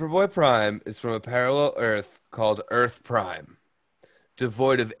Superboy Prime is from a parallel Earth called Earth Prime,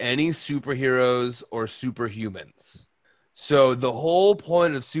 devoid of any superheroes or superhumans. So the whole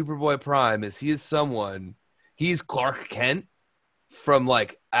point of Superboy Prime is he's Clark Kent from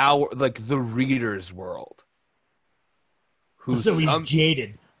like the reader's world. Who's So he's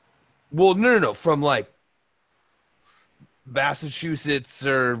jaded. well, no, from like Massachusetts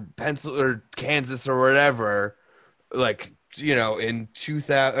or Pencil or Kansas or whatever, like in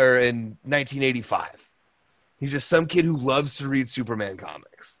 2000 or in 1985. He's just some kid who loves to read Superman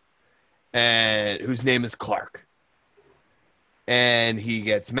comics and whose name is Clark. And he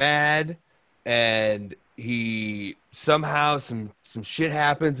gets mad and he somehow some shit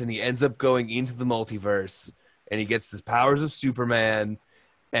happens and he ends up going into the multiverse and he gets the powers of Superman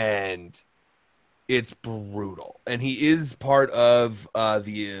and it's brutal. And he is part of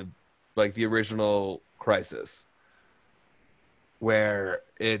the original Crisis where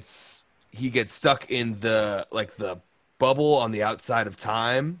he gets stuck in the bubble on the outside of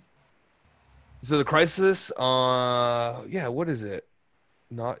time. So the Crisis, what is it?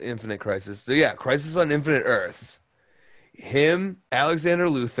 Not Infinite Crisis. So yeah, Crisis on Infinite Earths. Him, Alexander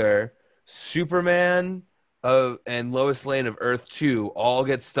Luthor, Superman, and Lois Lane of Earth 2 all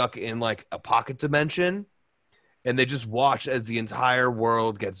get stuck in like a pocket dimension, and they just watch as the entire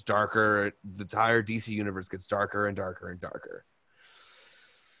world gets darker. The entire DC universe gets darker and darker and darker.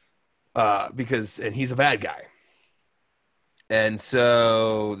 And he's a bad guy. And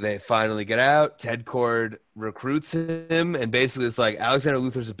so they finally get out. Ted Kord recruits him and basically it's like, Alexander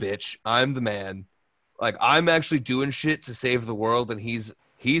Luthor's a bitch. I'm the man. Like, I'm actually doing shit to save the world, and he's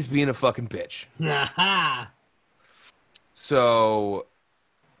being a fucking bitch. So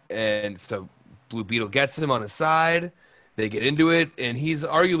Blue Beetle gets him on his side. They get into it, and he's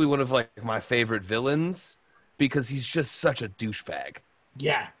arguably one of like my favorite villains because he's just such a douchebag.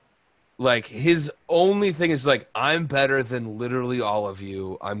 Yeah. Like, his only thing is like, I'm better than literally all of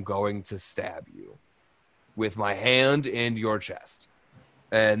you. I'm going to stab you with my hand in your chest.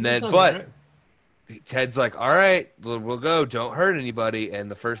 And then, but Ted's like, all right, we'll go. Don't hurt anybody. And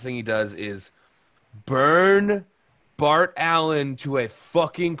the first thing he does is burn Bart Allen to a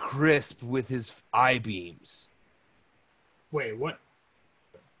fucking crisp with his eye beams. Wait, what?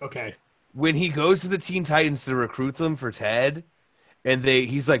 Okay. When he goes to the Teen Titans to recruit them for Ted, and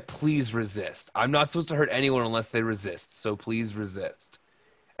he's like, please resist. I'm not supposed to hurt anyone unless they resist, so please resist.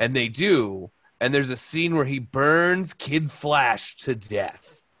 And they do, and there's a scene where he burns Kid Flash to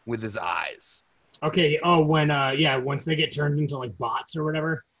death with his eyes. Okay, once they get turned into like bots or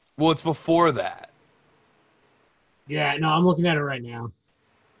whatever. Well, it's before that. Yeah, no, I'm looking at it right now.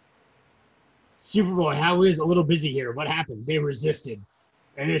 Superboy, how is a little busy here? What happened? They resisted.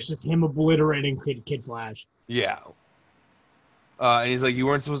 And it's just him obliterating Kid Flash. Yeah. And he's like, you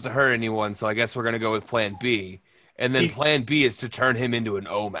weren't supposed to hurt anyone, so I guess we're gonna go with Plan B. And then Plan B is to turn him into an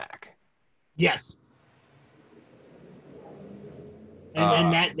OMAC. Yes.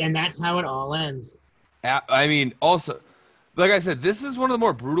 And that's how it all ends. I mean, also, like I said, this is one of the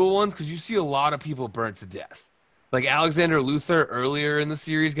more brutal ones because you see a lot of people burnt to death. Like Alexander Luthor earlier in the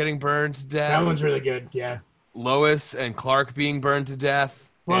series getting burned to death. That one's really good, yeah. Lois and Clark being burned to death.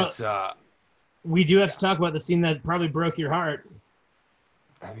 Well, we do have to talk about the scene that probably broke your heart.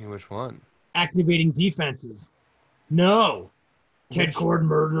 I mean, which one? Activating defenses. No. Ted Kord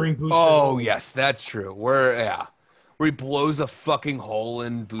murdering Booster Gold. Yes, that's true. Where he blows a fucking hole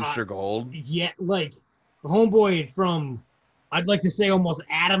in Booster Gold. Yeah, like homeboy from, I'd like to say almost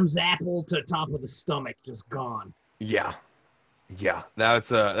Adam's apple to top of the stomach, just gone. Yeah,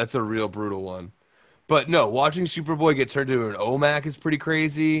 that's a real brutal one. But no, watching Superboy get turned into an OMAC is pretty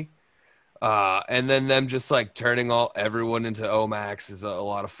crazy. And then them just like turning everyone into OMACs is a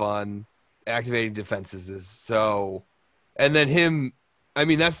lot of fun. Activating defenses is so, and then him. I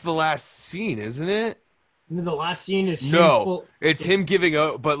mean, that's the last scene, isn't it? The last scene is him it's him giving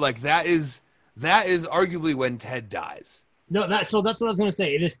out, but like that is arguably when Ted dies. No, that's what I was gonna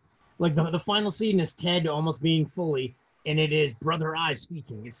say. It is like the final scene is Ted almost being fully, and it is Brother Eye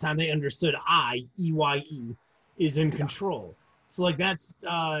speaking. It's time they understood I, EYE, is in control. So like that's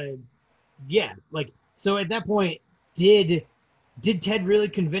like so at that point, did Ted really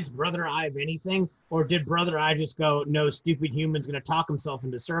convince Brother Eye of anything, or did Brother Eye just go, no, stupid human's gonna talk himself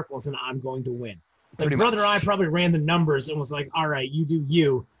into circles and I'm going to win? Like Brother Eye probably ran the numbers and was like, all right, you do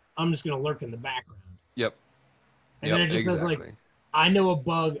you. I'm just gonna lurk in the background. Yep. And then it just says like, I know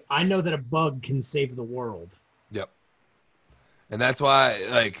that a bug can save the world. Yep. And that's why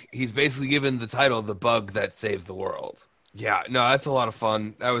like he's basically given the title The Bug That Saved the World. Yeah, no, that's a lot of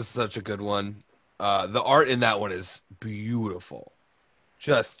fun. That was such a good one. The art in that one is beautiful.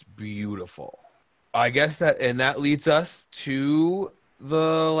 Just beautiful. I guess that leads us to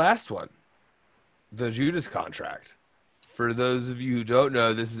the last one. The Judas Contract. For those of you who don't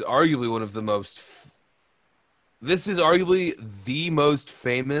know, this is arguably the most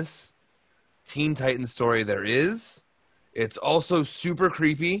famous Teen Titans story there is. It's also super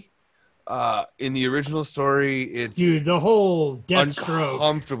creepy. In the original story, it's the whole Deathstroke,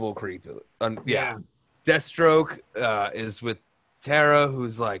 uncomfortable creepy. Deathstroke is with Tara,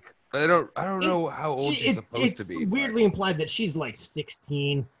 who's like I don't know how old she's supposed to be. It's weirdly implied that she's like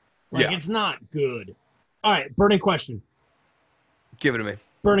 16. Like it's not good. All right, burning question. Give it to me.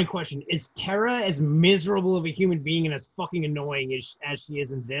 Burning question. Is Tara as miserable of a human being and as fucking annoying as she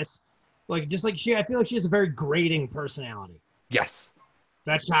is in this? Like, just like I feel like she has a very grating personality. Yes.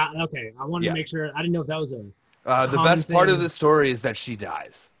 That's how, okay. I wanted to make sure. I didn't know if that was a the best part of the story is that she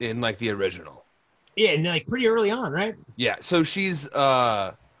dies in like the original. Yeah, and like pretty early on, right? Yeah, so she's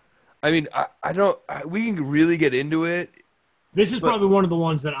I mean, we can really get into it. This is probably one of the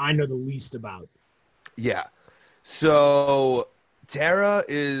ones that I know the least about. Yeah. So Tara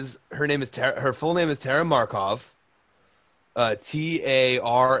her full name is Tara Markov.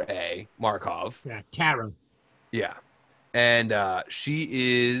 Tara Markov. Yeah, Tara. Yeah. And she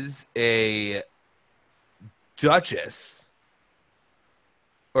is a duchess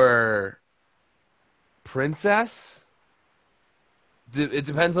or princess. It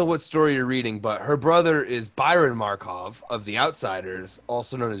depends on what story you're reading, but her brother is Byron Markov of The Outsiders,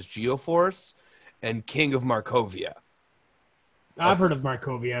 also known as Geoforce, and King of Markovia. I've heard of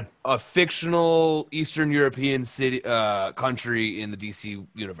Markovia. A fictional Eastern European country in the DC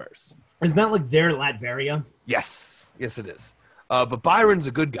universe. Isn't that like their Latveria? Yes, it is. But Byron's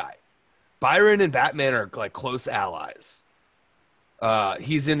a good guy. Byron and Batman are like close allies.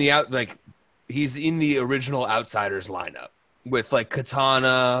 He's in the original Outsiders lineup with like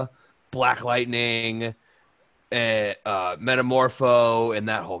Katana, Black Lightning, and Metamorpho, and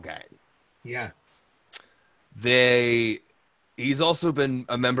that whole gang. Yeah. He's also been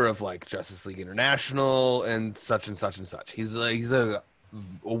a member of like Justice League International and such and such and such. He's a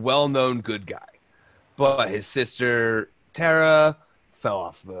well-known good guy, but his sister Tara fell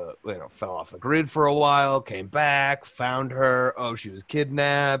off the grid for a while, came back, found her. Oh, she was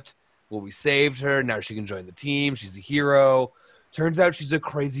kidnapped. Well, we saved her. Now she can join the team. She's a hero. Turns out she's a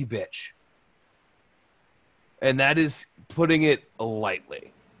crazy bitch. And that is putting it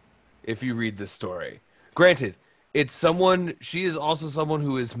lightly if you read this story. Granted, she is also someone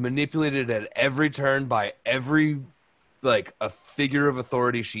who is manipulated at every turn by every, like, a figure of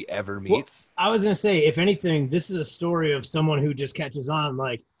authority she ever meets. Well, I was going to say, if anything, this is a story of someone who just catches on,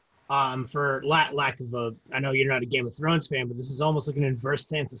 like, for lack of I know you're not a Game of Thrones fan, but this is almost like an inverse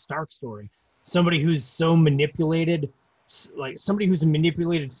Sansa Stark story. Somebody who's so manipulated like somebody who's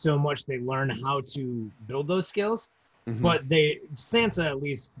manipulated so much they learn how to build those skills. Hmm. But Sansa, at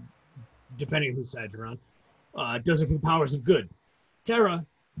least, depending on whose side you're on, does it for the powers of good. Terra,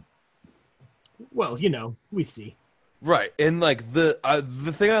 well, we see. Right. And like the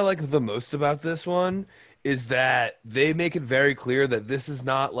thing I like the most about this one is that they make it very clear that this is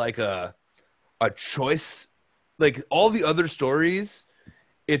not like a choice. Like all the other stories,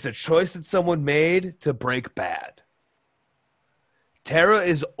 it's a choice that someone made to break bad. Terra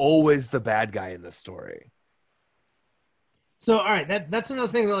is always the bad guy in this story. So, all right, that's another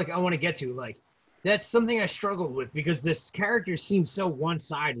thing that like I want to get to. Like, that's something I struggled with because this character seems so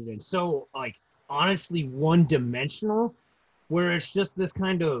one-sided and so like honestly one-dimensional, where it's just this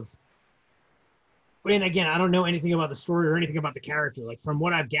kind of. And again, I don't know anything about the story or anything about the character. Like from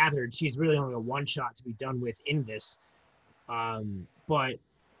what I've gathered, she's really only a one shot to be done with in this. But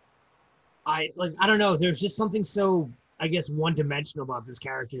I don't know. There's just something so I guess one dimensional about this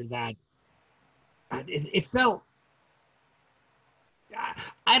character that it felt.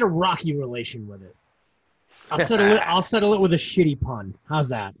 I had a rocky relation with it. I'll settle it with a shitty pun. How's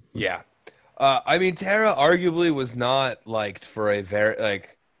that? Yeah. I mean, Terra arguably was not liked for a very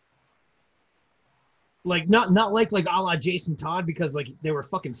like not like a la Jason Todd because like they were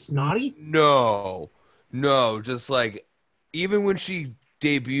fucking snotty. No, just like even when she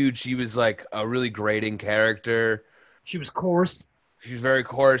debuted, she was like a really grating character. She was coarse. She was very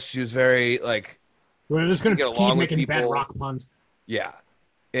coarse. She was very like we're just gonna get keep along with making bad people. rock puns. Yeah,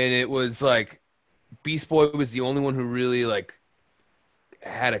 and it was like Beast Boy was the only one who really like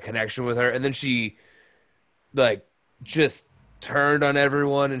had a connection with her, and then she like just turned on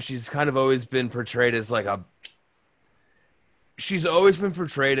everyone, and she's kind of always been portrayed as like a. She's always been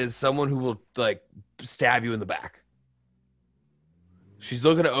portrayed as someone who will like stab you in the back. She's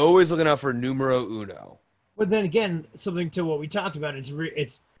always looking out for numero uno. But then again, something to what we talked about,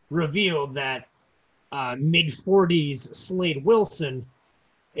 it's revealed that mid-40s Slade Wilson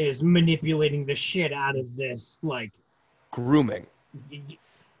is manipulating the shit out of this, like, Grooming.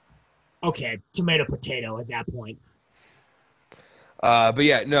 Okay, tomato potato at that point. But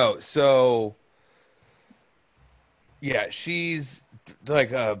yeah, no. So yeah, she's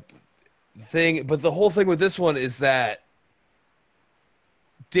like a thing. But the whole thing with this one is that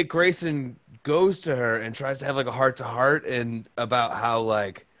Dick Grayson goes to her and tries to have like a heart to heart and about how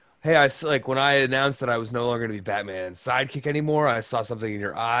like, hey, like when I announced that I was no longer going to be Batman's sidekick anymore, I saw something in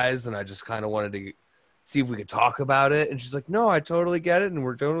your eyes and I just kind of wanted to see if we could talk about it. And she's like, no, I totally get it, and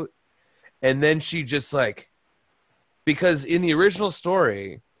we're totally. And then she just like, because in the original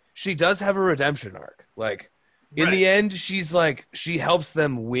story, she does have a redemption arc. Like in the end, she's like, she helps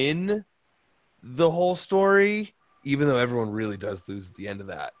them win the whole story, even though everyone really does lose at the end of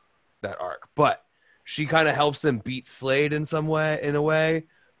that arc. But she kind of helps them beat Slade in a way.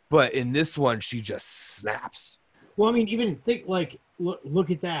 But in this one, she just snaps. Well, I mean, even think like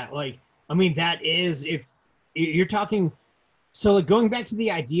look at that. Like, I mean, that is if you're talking. So, like, going back to the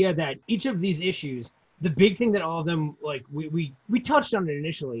idea that each of these issues, the big thing that all of them, like, we touched on it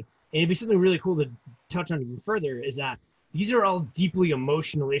initially, and it'd be something really cool to touch on even further, is that these are all deeply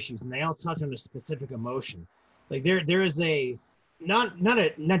emotional issues, and they all touch on a specific emotion. Like, there is a not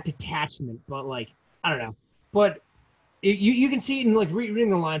detachment, but like I don't know, but you can see it in like reading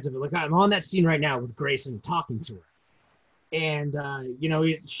the lines of it. Like I'm on that scene right now with Grayson talking to her, and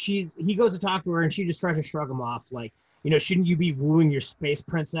he goes to talk to her, and she just tries to shrug him off, like. Shouldn't you be wooing your space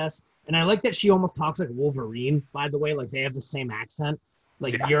princess? And I like that she almost talks like Wolverine, by the way. Like, they have the same accent.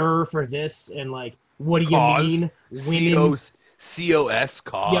 Like, you're for this, and, like, what do you mean? Women. COS,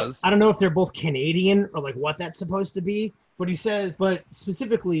 cause. Yeah, I don't know if they're both Canadian or, like, what that's supposed to be. But he says, but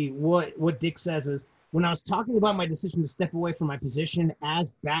specifically what Dick says is, when I was talking about my decision to step away from my position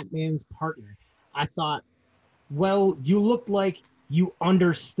as Batman's partner, I thought, well, you looked like you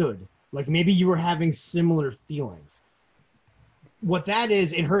understood. Like, maybe you were having similar feelings. What that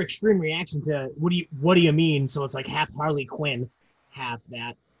is in her extreme reaction to what do you mean? So it's like half Harley Quinn, half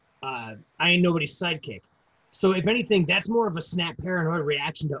that I ain't nobody's sidekick. So if anything, that's more of a snap paranoid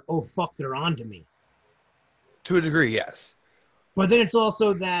reaction to oh fuck, they're on to me. To a degree, yes. But then it's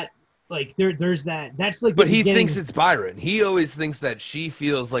also that like there's that that's like. But he thinks it's Byron. He always thinks that she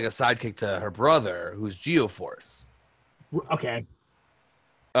feels like a sidekick to her brother, who's Geoforce. Okay.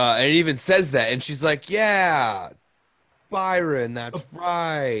 And it even says that, and she's like, yeah. Byron, that's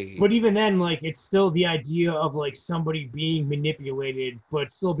right. But even then, like, it's still the idea of like somebody being manipulated,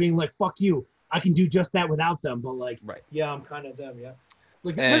 but still being like, "Fuck you, I can do just that without them." But like, yeah, I'm kind of them. Yeah,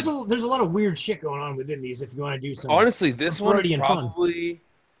 like there's a lot of weird shit going on within these. If you want to do some, honestly, this one is probably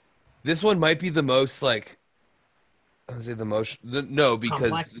this one might be the most like I would say no,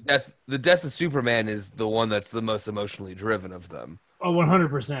 because complex. the death of Superman is the one that's the most emotionally driven of them. Oh,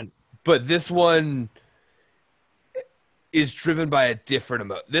 100%. But this one is driven by a different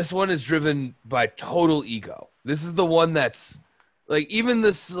emotion. This one is driven by total ego. This is the one that's like even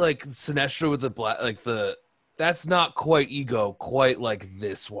this like Sinestro with the black that's not quite ego quite like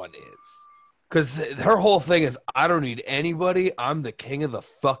this one is. Because her whole thing is, I don't need anybody. I'm the king of the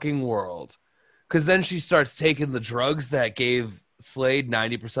fucking world. Because then she starts taking the drugs that gave Slade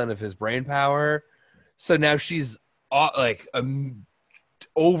 90% of his brain power. So now she's like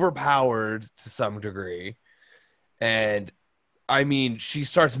overpowered to some degree. And I mean, she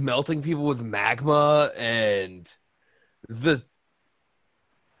starts melting people with magma, and the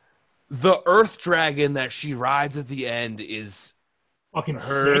Earth Dragon that she rides at the end is fucking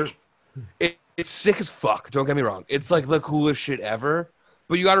sick. It's sick as fuck. Don't get me wrong. It's like the coolest shit ever.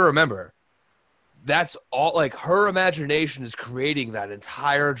 But you got to remember, that's all like her imagination is creating that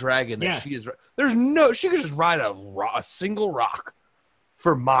entire dragon that she is. She could just ride a single rock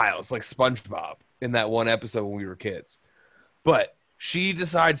for miles like SpongeBob in that one episode when we were kids. But she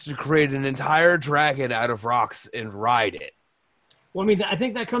decides to create an entire dragon out of rocks and ride it. Well, I mean, I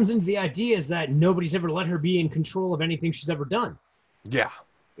think that comes into the idea is that nobody's ever let her be in control of anything she's ever done. Yeah.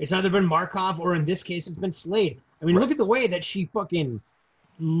 It's either been Markov or in this case, it's been Slade. I mean, look at the way that she fucking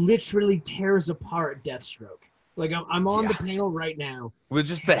literally tears apart Deathstroke. Like, I'm on the panel right now. With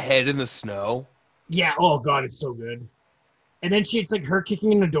just the head in the snow. Yeah, oh god, it's so good. And then it's like her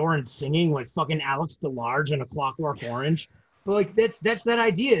kicking in the door and singing like fucking Alex DeLarge in A Clockwork Orange. But like that's that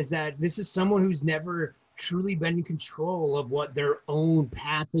idea is that this is someone who's never truly been in control of what their own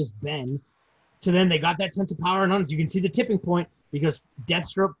path has been. To then they got that sense of power and on it. You can see the tipping point because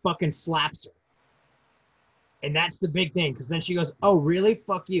Deathstroke fucking slaps her. And that's the big thing, because then she goes, oh, really?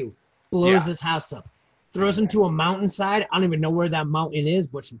 Fuck you. Blows his house up. Throws him to a mountainside. I don't even know where that mountain is,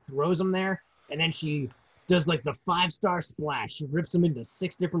 but she throws him there. And then she does like the 5-star splash. She rips him into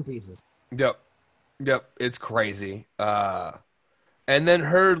 6 different pieces. Yep. It's crazy. And then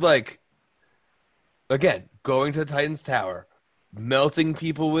her, like, again, going to Titan's Tower, melting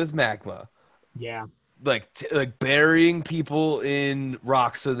people with magma. Yeah. Like burying people in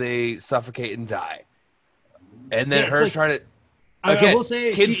rocks so they suffocate and die. And then her like, trying to, again, I will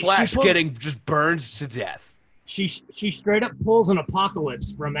say, Kid Flash getting just burned to death. She straight up pulls an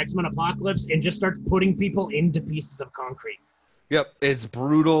Apocalypse from X-Men Apocalypse and just starts putting people into pieces of concrete. Yep, it's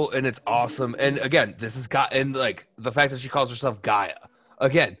brutal and it's awesome. And again, this is and like the fact that she calls herself Gaia.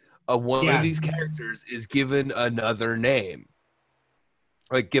 Again, one of these characters is given another name,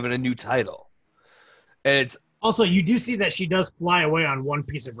 like given a new title. And it's also, you do see that she does fly away on one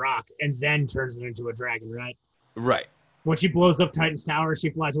piece of rock and then turns it into a dragon, right? Right. When she blows up Titan's Tower,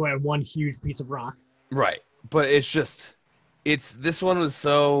 she flies away on one huge piece of rock. Right. But this one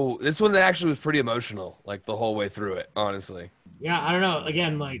actually was pretty emotional, like the whole way through it, honestly. Yeah, I don't know.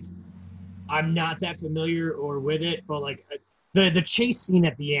 Again, like, I'm not that familiar or with it, but like the chase scene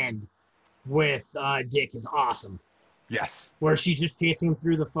at the end with Dick is awesome. Yes. Where she's just chasing him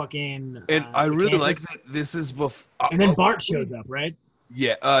through the fucking. And I really like that this is before. And then Bart shows up, right?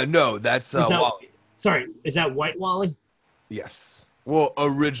 Yeah. No, that's Wally. Sorry, is that White Wally? Yes. Well,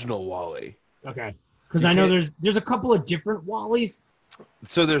 original Wally. Okay. Because I know there's a couple of different Wallies.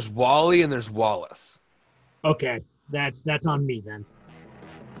 So there's Wally and there's Wallace. Okay, that's on me then.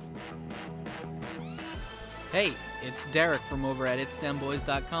 Hey, it's Derek from over at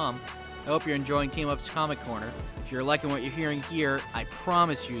itsdemboys.com. I hope you're enjoying Team Up's Comic Corner. If you're liking what you're hearing here, I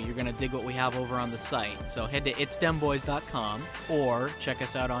promise you're going to dig what we have over on the site. So head to itsdemboys.com or check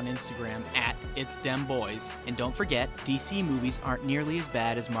us out on Instagram at itsdemboys. And don't forget, DC movies aren't nearly as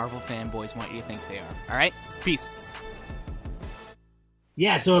bad as Marvel fanboys want you to think they are. All right? Peace.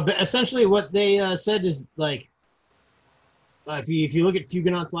 Yeah, so essentially what they said is, like, if you look at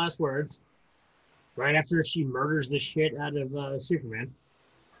Huguenot's last words, right after she murders the shit out of Superman,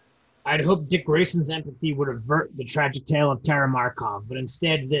 I'd hoped Dick Grayson's empathy would avert the tragic tale of Tara Markov, but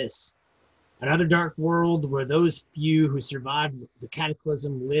instead this. Another dark world where those few who survived the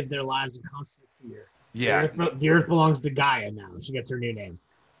cataclysm live their lives in constant fear. Yeah. The Earth belongs to Gaia now. She gets her new name.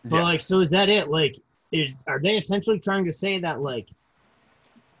 But, like, so is that it? Like, are they essentially trying to say that, like,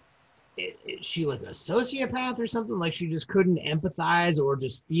 is she, like, a sociopath or something? Like, she just couldn't empathize or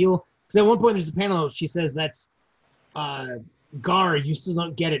just feel? Because at one point there's a panel, she says that's... Gar, you still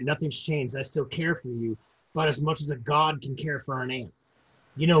don't get it. Nothing's changed. I still care for you, but as much as a god can care for an ant.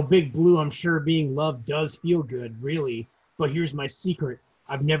 You know, Big Blue, I'm sure being loved does feel good, really, but here's my secret.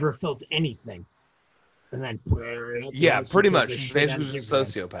 I've never felt anything. And then... Yeah, pretty much. She's basically a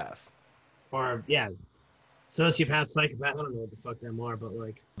sociopath. Or, yeah. Sociopath, psychopath. I don't know what the fuck them are, but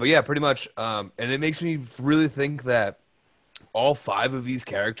like. But yeah, pretty much. And it makes me really think that all 5 of these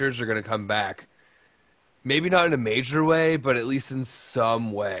characters are going to come back. Maybe not in a major way, but at least in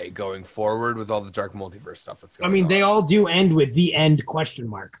some way going forward with all the Dark Multiverse stuff that's going on. I mean, they all do end with the end question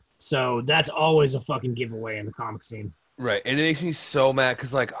mark. So that's always a fucking giveaway in the comic scene. Right. And it makes me so mad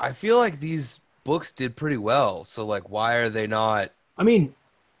because, like, I feel like these books did pretty well. So, like, why are they not? I mean,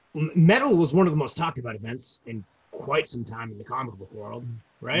 Metal was one of the most talked about events in quite some time in the comic book world,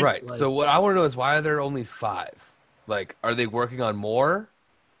 right? Right. Like, So what I want to know is why are there only 5? Like, are they working on more?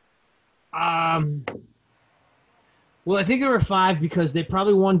 Well, I think there were 5 because they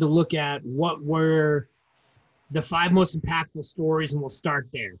probably wanted to look at what were the 5 most impactful stories, and we'll start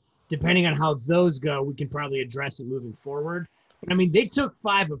there. Depending on how those go, we can probably address it moving forward. But I mean, they took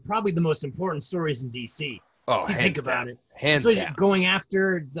 5 of probably the most important stories in DC. Oh, if you hands think down. about it. Hands So down. going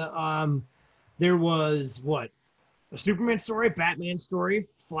after the there was what? A Superman story, Batman story,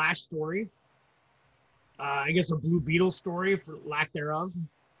 Flash story. I guess a Blue Beetle story for lack thereof.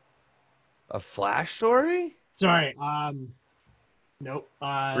 A Flash story? Sorry, nope.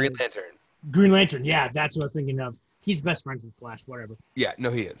 Green Lantern. Green Lantern, yeah, that's what I was thinking of. He's best friends with Flash, whatever. Yeah,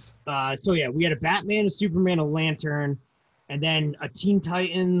 no, he is. So yeah, we had a Batman, a Superman, a Lantern, and then a Teen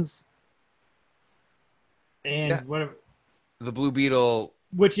Titans, and whatever. The Blue Beetle.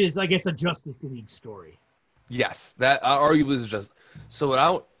 Which is, I guess, a Justice League story. Yes, that arguably is just. So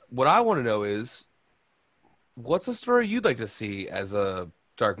what I want to know is, what's a story you'd like to see as a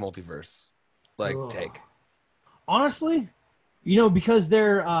Dark Multiverse take? Honestly, because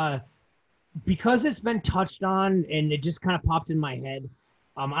because it's been touched on and it just kind of popped in my head.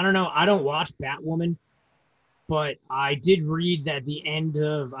 I don't know. I don't watch Batwoman, but I did read that the end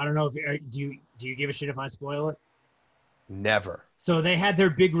of, I don't know if do you give a shit if I spoil it? Never. So they had their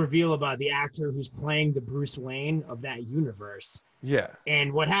big reveal about the actor who's playing the Bruce Wayne of that universe. Yeah.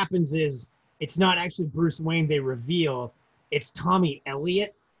 And what happens is it's not actually Bruce Wayne they reveal, it's Tommy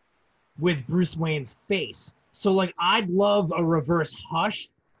Elliott with Bruce Wayne's face. So like I'd love a reverse Hush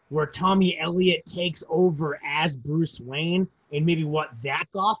where Tommy Elliott takes over as Bruce Wayne and maybe what that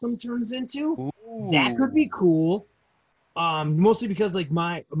Gotham turns into. Ooh. That could be cool. Mostly because like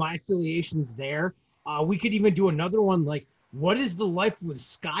my affiliation's there. We could even do another one like, what is the life with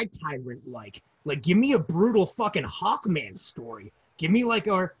Sky Tyrant like? Like, give me a brutal fucking Hawkman story. Give me like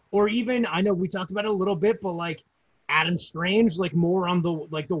or even, I know we talked about it a little bit, but like Adam Strange, like more on the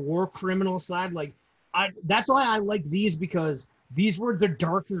war criminal side. Like, that's why I like these, because these were the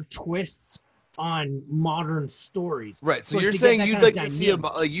darker twists on modern stories. Right. So you're saying you'd like to see I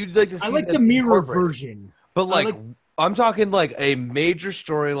like the mirror version. But like I'm talking like a major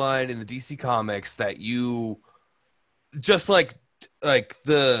storyline in the DC comics that you just like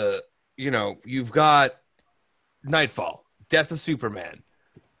the, you've got Nightfall, Death of Superman.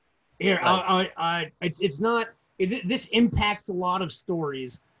 Here, it's not, this impacts a lot of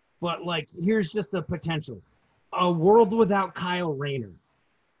stories, but like, here's just a potential. A world without Kyle Rayner.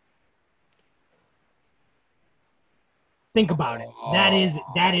 Think about it. That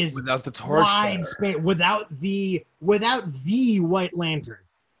is without the Torchbearer. without the White Lantern.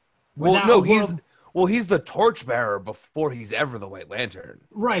 He's the Torchbearer before he's ever the White Lantern.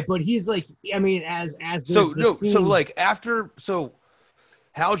 Right, but he's like, I mean, as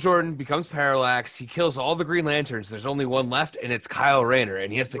Hal Jordan becomes Parallax. He kills all the Green Lanterns. There's only one left, and it's Kyle Rayner,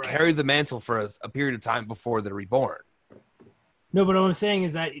 and he has to carry the mantle for a period of time before they're reborn. No, but what I'm saying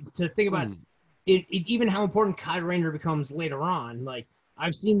is that to think about it, even how important Kyle Rayner becomes later on. Like,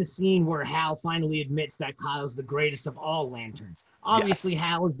 I've seen the scene where Hal finally admits that Kyle's the greatest of all Lanterns. Obviously, yes.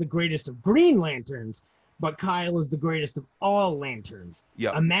 Hal is the greatest of Green Lanterns, but Kyle is the greatest of all Lanterns.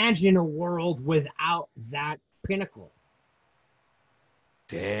 Yep. Imagine a world without that pinnacle.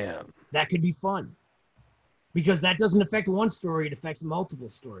 Damn. That could be fun. Because that doesn't affect one story, it affects multiple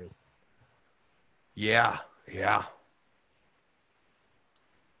stories. Yeah.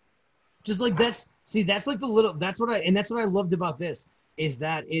 Just like that's like the little, that's what I loved about this, is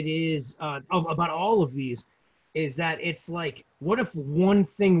that it is, about all of these, is that it's like, what if one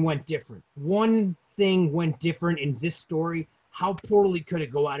thing went different? One thing went different in this story, how poorly could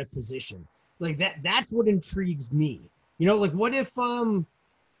it go out of position? Like that's what intrigues me. Like what if,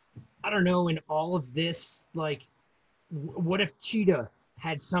 I don't know, in all of this, like, what if Cheetah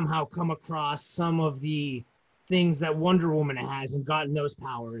had somehow come across some of the things that Wonder Woman has and gotten those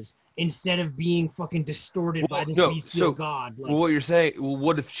powers instead of being fucking distorted by this bestial god? Like, what you're saying,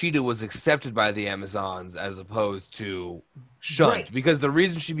 what if Cheetah was accepted by the Amazons as opposed to shunned? Right. Because the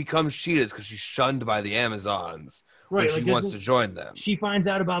reason she becomes Cheetah is because she's shunned by the Amazons, Right, But like she wants doesn't to join them. she finds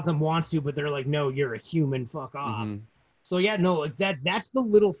out about them, wants to, but they're like, no, you're a human, fuck off. Mhm. So yeah, no, like that's the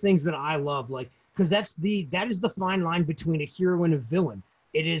little things that I love, like because that is the fine line between a hero and a villain.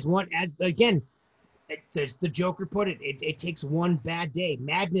 It is one as again, there's the Joker put it, it takes one bad day.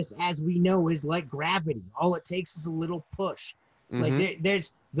 Madness, as we know, is like gravity. All it takes is a little push. Like Mhm.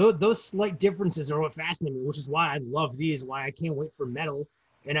 there's those slight differences are what fascinate me, which is why I love these, why I can't wait for metal.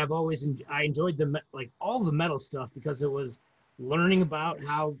 And I enjoyed like all the metal stuff because it was learning about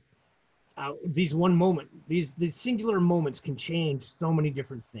how these one moment, these singular moments can change so many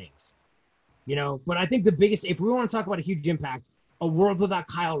different things, you know. But I think the biggest, if we want to talk about a huge impact, a world without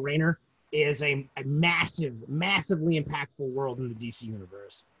Kyle Rayner is a massively impactful world in the DC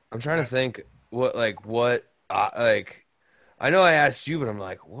universe. I'm trying to think what I know I asked you, but I'm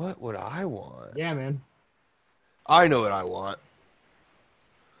like, what would I want? Yeah, man. I know what I want.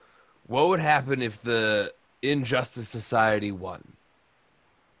 What would happen if the Injustice Society won?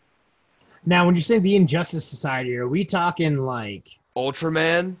 Now, when you say the Injustice Society, are we talking like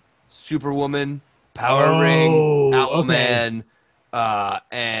Ultraman, Superwoman, Power Ring, Owlman,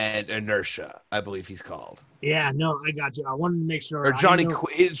 and Inertia, I believe he's called. Yeah, no, I got you. I wanted to make sure. Or Johnny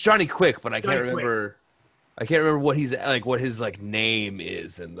Quick. It's Johnny Quick, but I can't Johnny remember. Quick. I can't remember what he's like. What his like name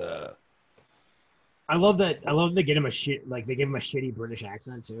is in the. I love that. I love they get him a shit. Like they give him a shitty British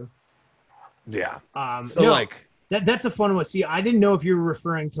accent too. Yeah. So no, like that's a fun one. See, I didn't know if you were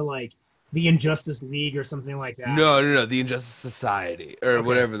referring to like the Injustice League or something like that. No. The Injustice Society or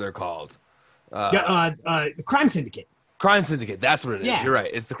whatever they're called. The Crime Syndicate. Crime Syndicate. That's what it is. Yeah. You're right.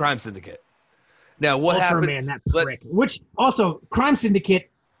 It's the Crime Syndicate. Now, what Ultraman, happens? that prick. Which also, Crime Syndicate,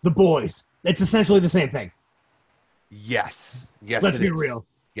 The Boys. It's essentially the same thing. Yes. Let's be real.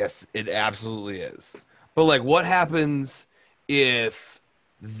 Yes, it absolutely is. But like, what happens if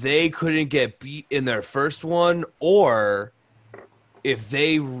they couldn't get beat in their first one, or if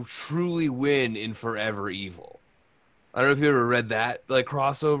they truly win in Forever Evil? I don't know if you ever read that like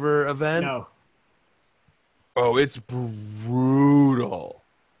crossover event. No. Oh, it's brutal.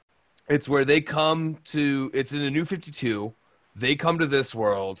 It's where they come to, it's in the New 52. They come to this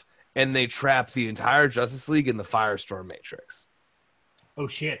world and they trap the entire Justice League in the Firestorm Matrix. Oh,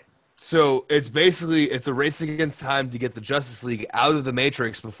 shit. So it's basically, it's a race against time to get the Justice League out of the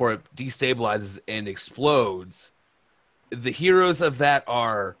Matrix before it destabilizes and explodes. The heroes of that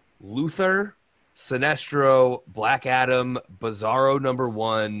are Luthor, Sinestro, Black Adam, Bizarro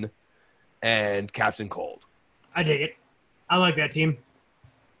 #1, and Captain Cold. I dig it. I like that team.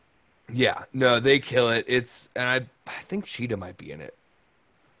 Yeah, no, they kill it. I think Cheetah might be in it,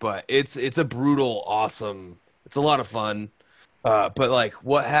 but it's a brutal, awesome. It's a lot of fun. But like,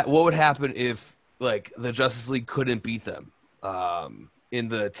 what would happen if like the Justice League couldn't beat them? In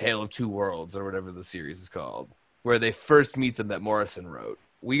the Tale of Two Worlds or whatever the series is called, where they first meet them that Morrison wrote.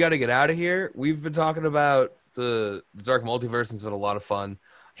 We got to get out of here. We've been talking about the Dark Multiverse, and it's been a lot of fun.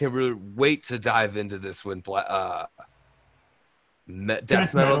 I can't really wait to dive into this when Death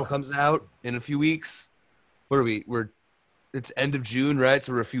Metal comes out in a few weeks. What are we? It's end of June, right?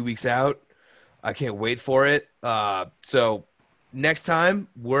 So we're a few weeks out. I can't wait for it. So next time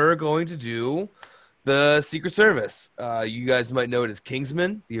we're going to do the Secret Service. You guys might know it as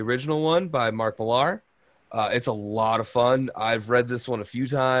Kingsman, the original one by Mark Millar. It's a lot of fun. I've read this one a few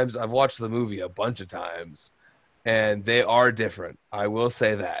times. I've watched the movie a bunch of times, and they are different. I will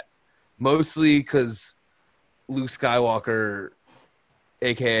say that. Mostly because Luke Skywalker,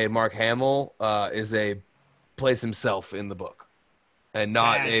 a.k.a. Mark Hamill, plays himself in the book and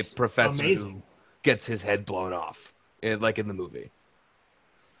not a professor who gets his head blown off, like in the movie.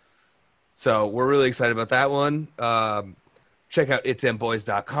 So we're really excited about that one. Check out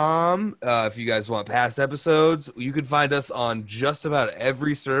itsandboys.com. If you guys want past episodes, you can find us on just about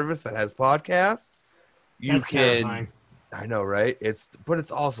every service that has podcasts. That's terrifying. I know, right? But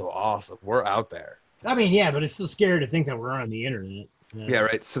it's also awesome. We're out there. I mean, yeah, but it's still scary to think that we're on the internet. Yeah,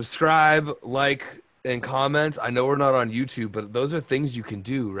 right. Subscribe, like, and comment. I know we're not on YouTube, but those are things you can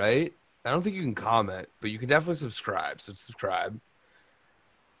do, right? I don't think you can comment, but you can definitely subscribe. So subscribe.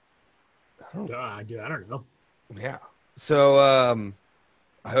 I don't know. Yeah. So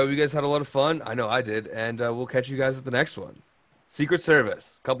I hope you guys had a lot of fun. I know I did. And we'll catch you guys at the next one. Secret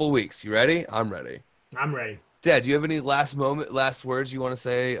Service, couple of weeks. You ready? I'm ready. I'm ready. Dad, do you have any last words you want to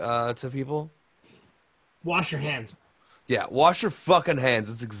say to people? Wash your hands. Yeah, wash your fucking hands.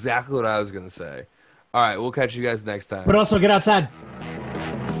 That's exactly what I was going to say. All right, we'll catch you guys next time. But also get outside.